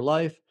wanting a better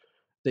life.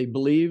 They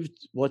believed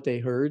what they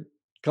heard.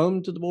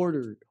 Come to the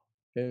border,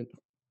 and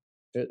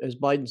as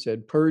Biden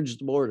said, purge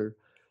the border,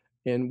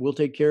 and we'll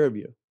take care of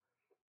you.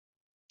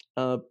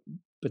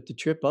 But the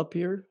trip up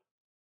here,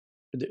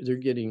 they're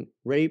getting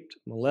raped,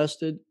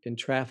 molested, and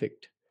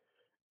trafficked.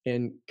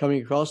 And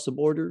coming across the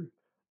border,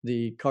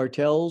 the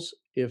cartels,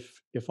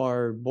 if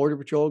our border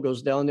patrol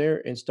goes down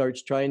there and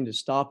starts trying to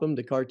stop them,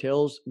 the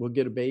cartels will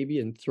get a baby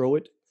and throw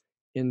it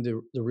in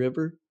the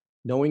river,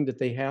 knowing that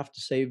they have to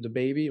save the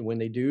baby. And when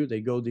they do,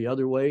 they go the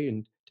other way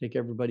and take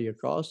everybody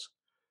across.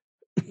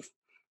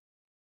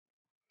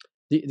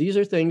 These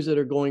are things that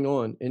are going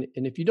on. And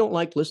if you don't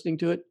like listening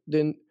to it,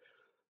 then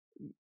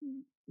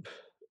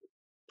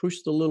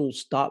push the little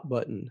stop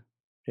button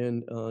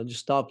and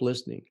just stop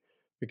listening.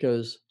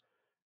 Because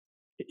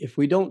if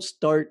we don't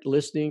start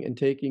listening and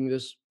taking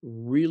this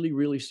really,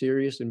 really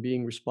serious and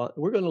being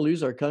responsible, we're going to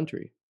lose our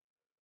country,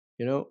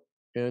 you know?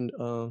 And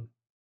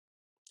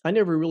I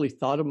never really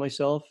thought of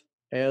myself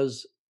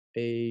as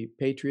a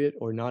patriot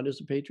or not as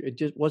a patriot. It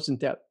just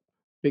wasn't that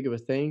big of a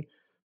thing.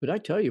 But I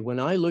tell you, when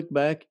I look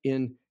back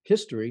in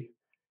history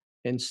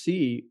and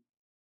see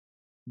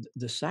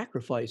the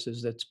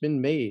sacrifices that's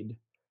been made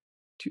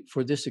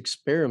for this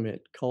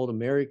experiment called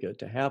America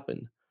to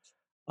happen,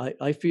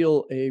 I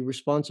feel a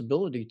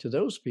responsibility to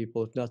those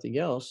people, if nothing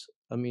else.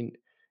 I mean,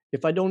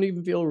 if I don't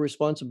even feel a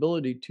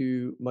responsibility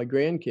to my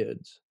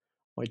grandkids,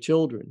 my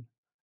children,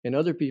 and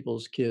other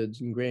people's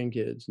kids and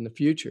grandkids in the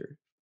future,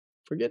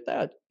 forget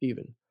that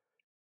even.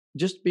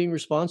 Just being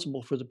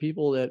responsible for the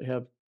people that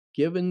have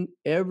given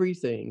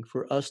everything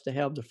for us to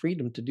have the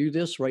freedom to do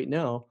this right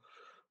now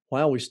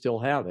while we still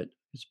have it.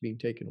 It's being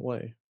taken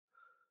away.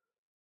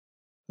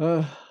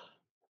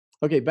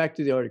 Okay, back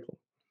to the article.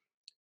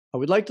 I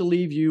would like to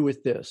leave you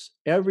with this.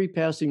 Every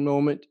passing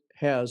moment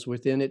has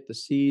within it the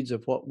seeds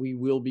of what we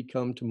will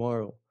become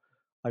tomorrow.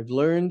 I've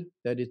learned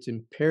that it's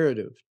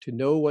imperative to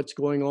know what's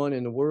going on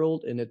in the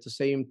world and at the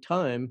same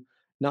time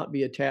not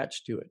be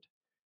attached to it.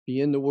 Be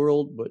in the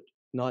world, but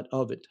not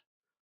of it.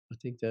 I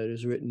think that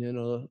is written in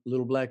a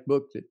little black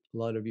book that a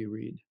lot of you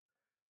read.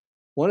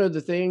 One of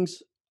the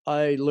things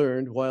I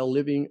learned while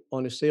living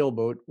on a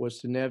sailboat was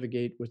to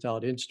navigate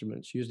without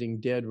instruments using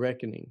dead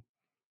reckoning.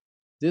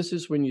 This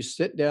is when you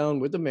sit down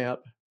with a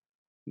map,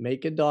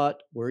 make a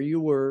dot where you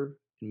were,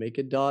 and make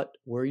a dot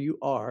where you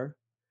are,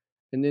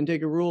 and then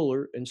take a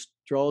ruler and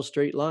draw a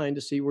straight line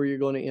to see where you're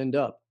going to end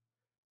up.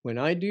 When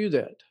I do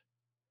that,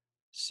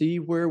 see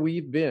where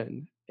we've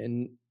been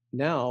and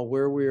now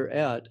where we're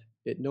at,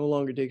 it no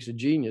longer takes a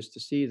genius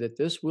to see that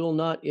this will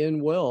not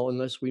end well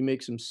unless we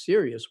make some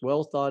serious,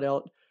 well thought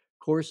out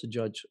course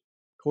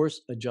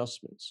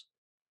adjustments.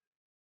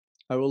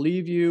 I will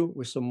leave you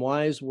with some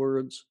wise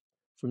words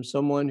from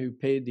someone who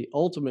paid the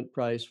ultimate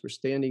price for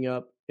standing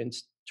up and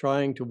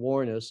trying to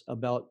warn us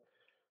about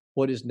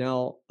what is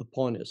now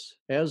upon us,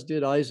 as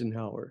did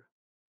Eisenhower.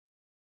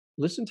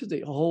 Listen to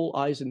the whole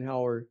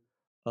Eisenhower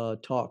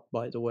talk,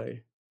 by the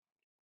way.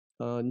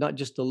 Not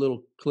just a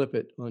little clip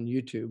it on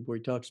YouTube where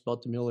he talks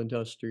about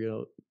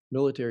the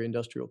military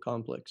industrial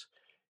complex.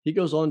 He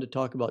goes on to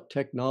talk about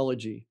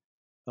technology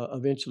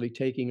eventually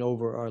taking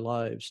over our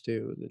lives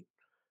too. That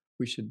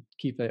we should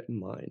keep that in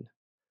mind.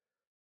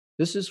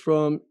 This is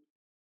from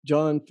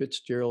John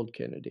Fitzgerald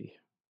Kennedy.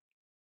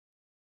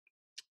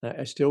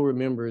 I still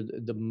remember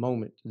the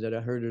moment that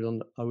I heard it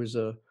on. I was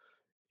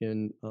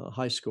in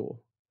high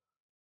school,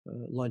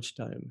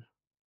 lunchtime.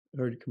 I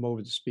heard it come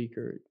over the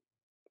speaker. It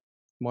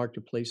marked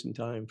a place and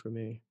time for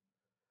me.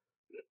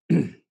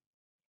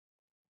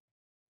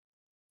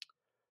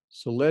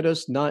 So let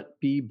us not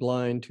be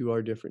blind to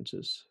our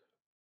differences,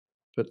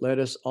 but let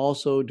us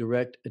also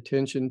direct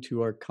attention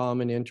to our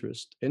common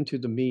interest and to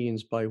the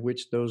means by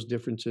which those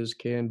differences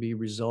can be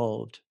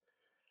resolved.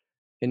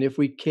 And if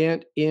we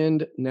can't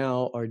end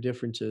now our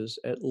differences,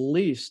 at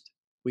least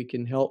we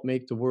can help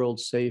make the world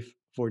safe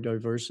for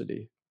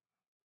diversity.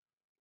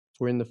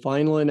 For in the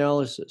final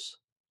analysis,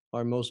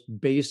 our most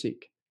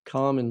basic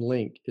common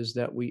link is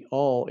that we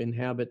all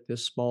inhabit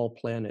this small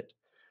planet.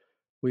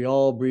 We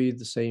all breathe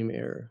the same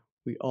air.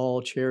 We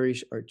all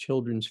cherish our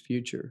children's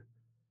future.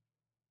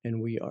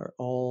 And we are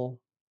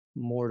all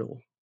mortal.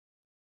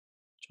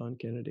 John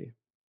Kennedy.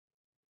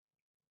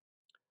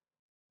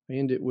 I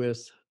end it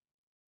with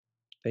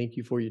thank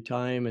you for your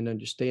time and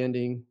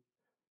understanding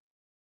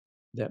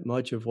that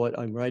much of what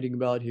I'm writing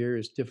about here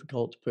is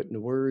difficult to put into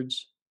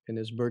words. And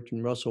as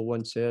Bertrand Russell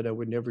once said, I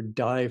would never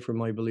die for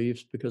my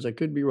beliefs because I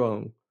could be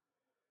wrong.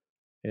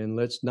 And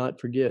let's not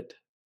forget,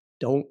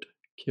 don't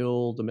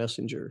kill the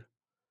messenger.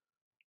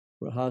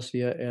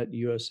 Rahasya at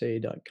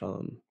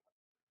USA.com.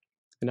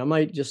 And I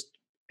might just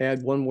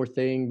add one more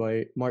thing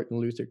by Martin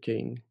Luther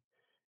King.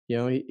 You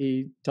know,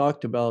 he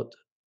talked about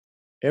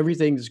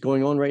everything that's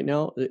going on right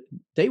now.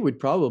 They would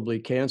probably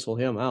cancel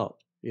him out.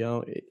 You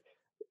know,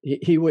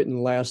 he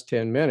wouldn't last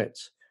 10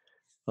 minutes.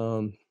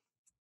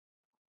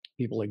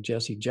 People like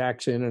Jesse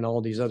Jackson and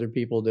all these other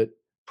people that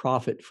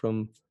profit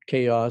from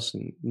chaos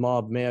and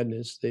mob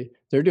madness,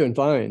 they're doing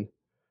fine.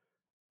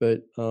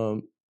 But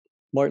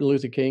Martin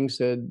Luther King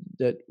said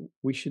that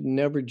we should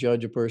never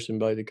judge a person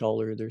by the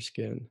color of their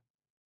skin.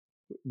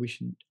 We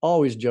should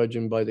always judge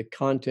them by the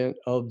content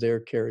of their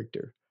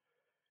character.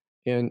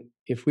 And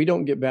if we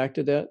don't get back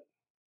to that,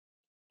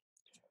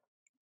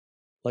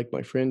 like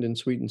my friend in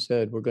Sweden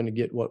said, we're going to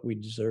get what we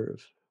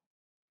deserve.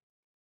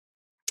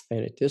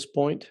 And at this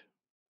point,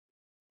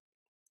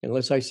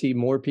 unless I see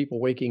more people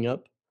waking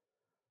up,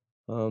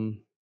 I'm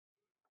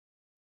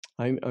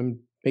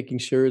making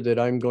sure that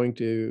I'm going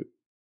to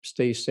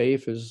stay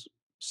safe as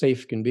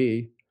safe can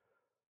be.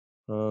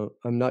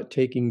 I'm not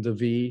taking the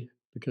V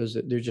because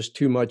there's just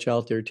too much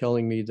out there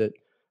telling me that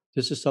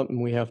this is something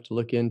we have to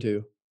look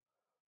into,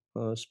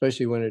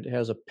 especially when it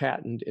has a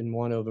patent in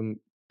one of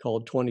them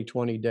called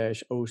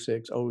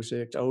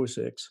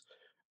 2020-060606.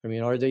 I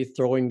mean, are they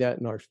throwing that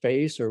in our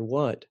face or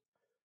what?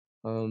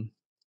 And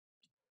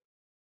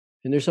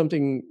there's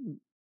something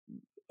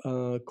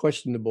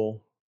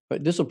questionable,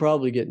 but this will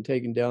probably get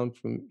taken down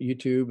from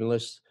YouTube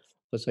unless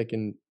I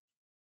can.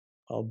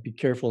 I'll be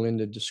careful in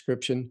the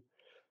description,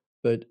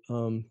 but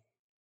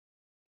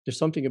there's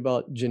something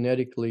about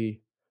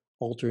genetically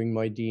altering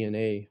my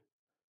DNA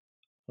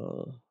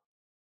uh,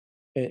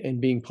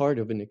 and being part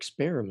of an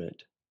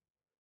experiment.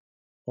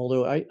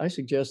 Although I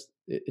suggest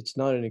it's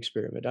not an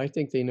experiment. I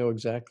think they know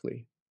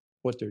exactly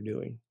what they're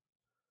doing,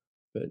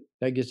 but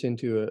that gets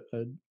into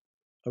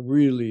a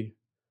really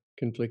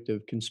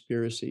conflictive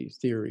conspiracy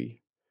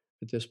theory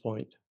at this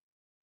point.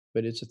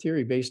 But it's a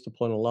theory based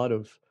upon a lot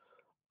of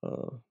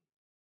uh,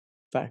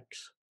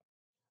 facts,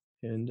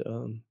 and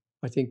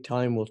I think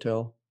time will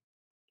tell.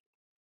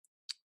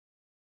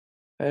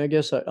 And I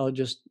guess I'll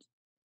just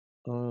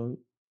uh,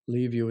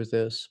 leave you with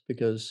this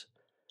because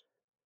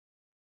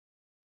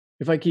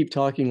if I keep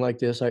talking like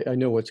this, I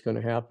know what's going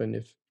to happen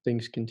if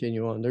things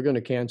continue on. They're going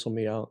to cancel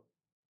me out.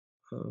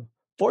 Uh,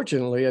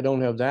 Fortunately, I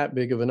don't have that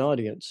big of an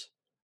audience.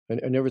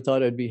 I never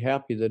thought I'd be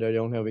happy that I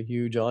don't have a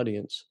huge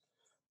audience.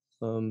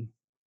 Um,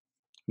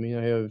 I mean,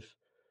 I have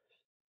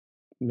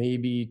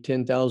maybe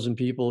 10,000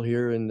 people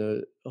here in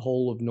the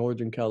whole of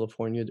Northern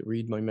California that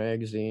read my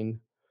magazine,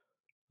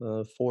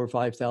 4 or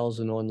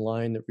 5,000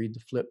 online that read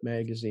the Flip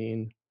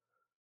magazine,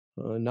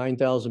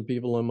 9,000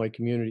 people on my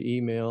community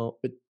email.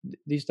 But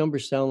these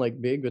numbers sound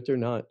like big, but they're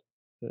not.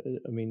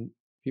 I mean,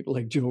 people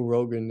like Joe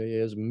Rogan, he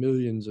has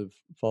millions of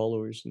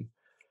followers,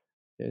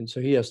 and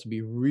so he has to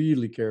be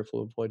really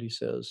careful of what he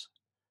says.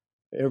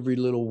 Every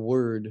little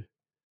word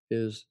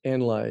is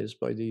analyzed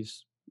by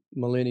these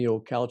millennial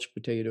couch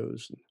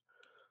potatoes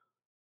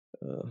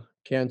and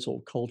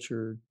cancel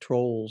culture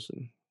trolls,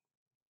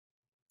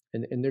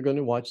 and they're going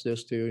to watch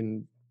this too.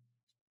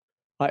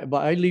 And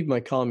but I leave my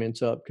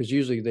comments up because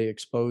usually they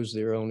expose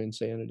their own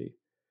insanity.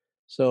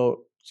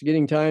 So it's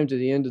getting time to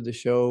the end of the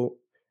show.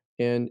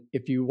 And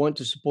if you want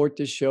to support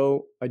this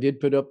show, I did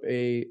put up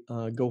a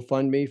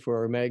GoFundMe for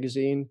our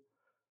magazine.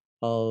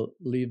 I'll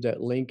leave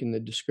that link in the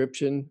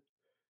description.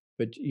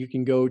 But you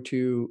can go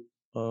to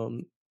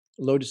um,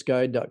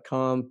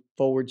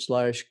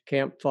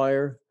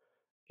 LotusGuide.com/campfire.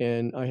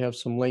 And I have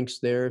some links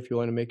there if you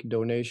want to make a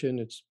donation.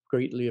 It's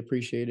greatly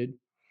appreciated.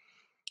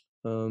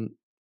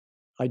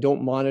 I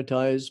don't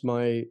monetize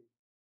my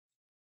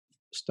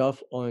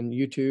stuff on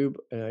YouTube,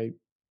 and I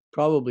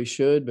probably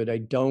should, but I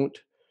don't,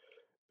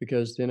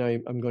 because then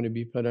I'm going to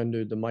be put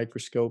under the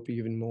microscope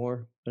even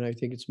more. And I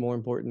think it's more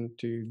important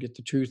to get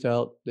the truth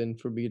out than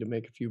for me to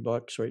make a few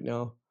bucks right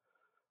now.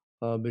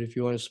 But if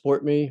you want to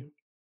support me,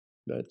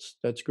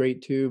 that's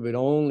great too, but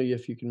only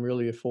if you can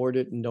really afford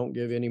it, and don't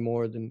give any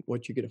more than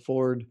what you can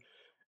afford.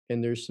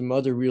 And there's some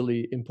other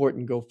really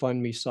important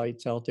GoFundMe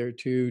sites out there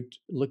too.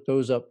 Look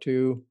those up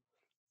too.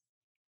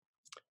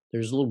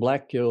 There's little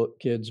black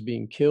kids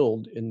being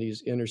killed in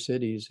these inner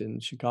cities in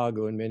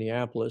Chicago and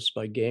Minneapolis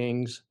by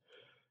gangs.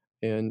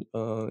 And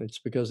it's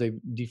because they've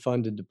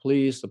defunded the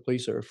police. The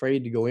police are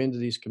afraid to go into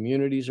these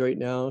communities right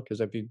now, because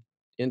if you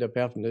end up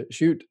having to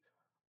shoot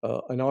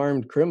an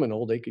armed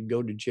criminal, they could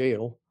go to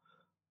jail.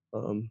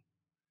 A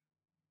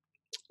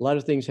lot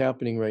of things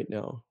happening right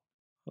now.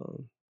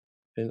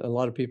 And a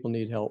lot of people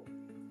need help.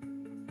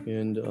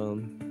 And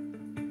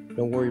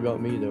don't worry about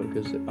me though,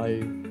 because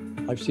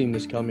I've seen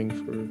this coming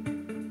for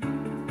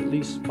at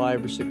least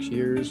 5 or 6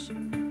 years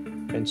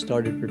and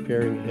started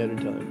preparing ahead of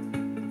time.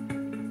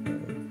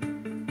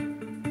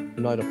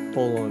 I'm not a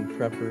full-on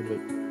prepper, but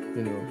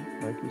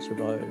I can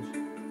survive.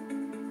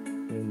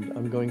 And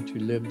I'm going to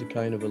live the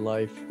kind of a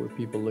life where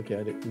people look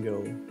at it and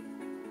go,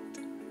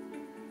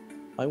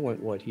 I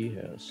want what he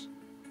has.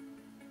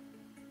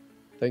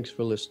 Thanks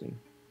for listening.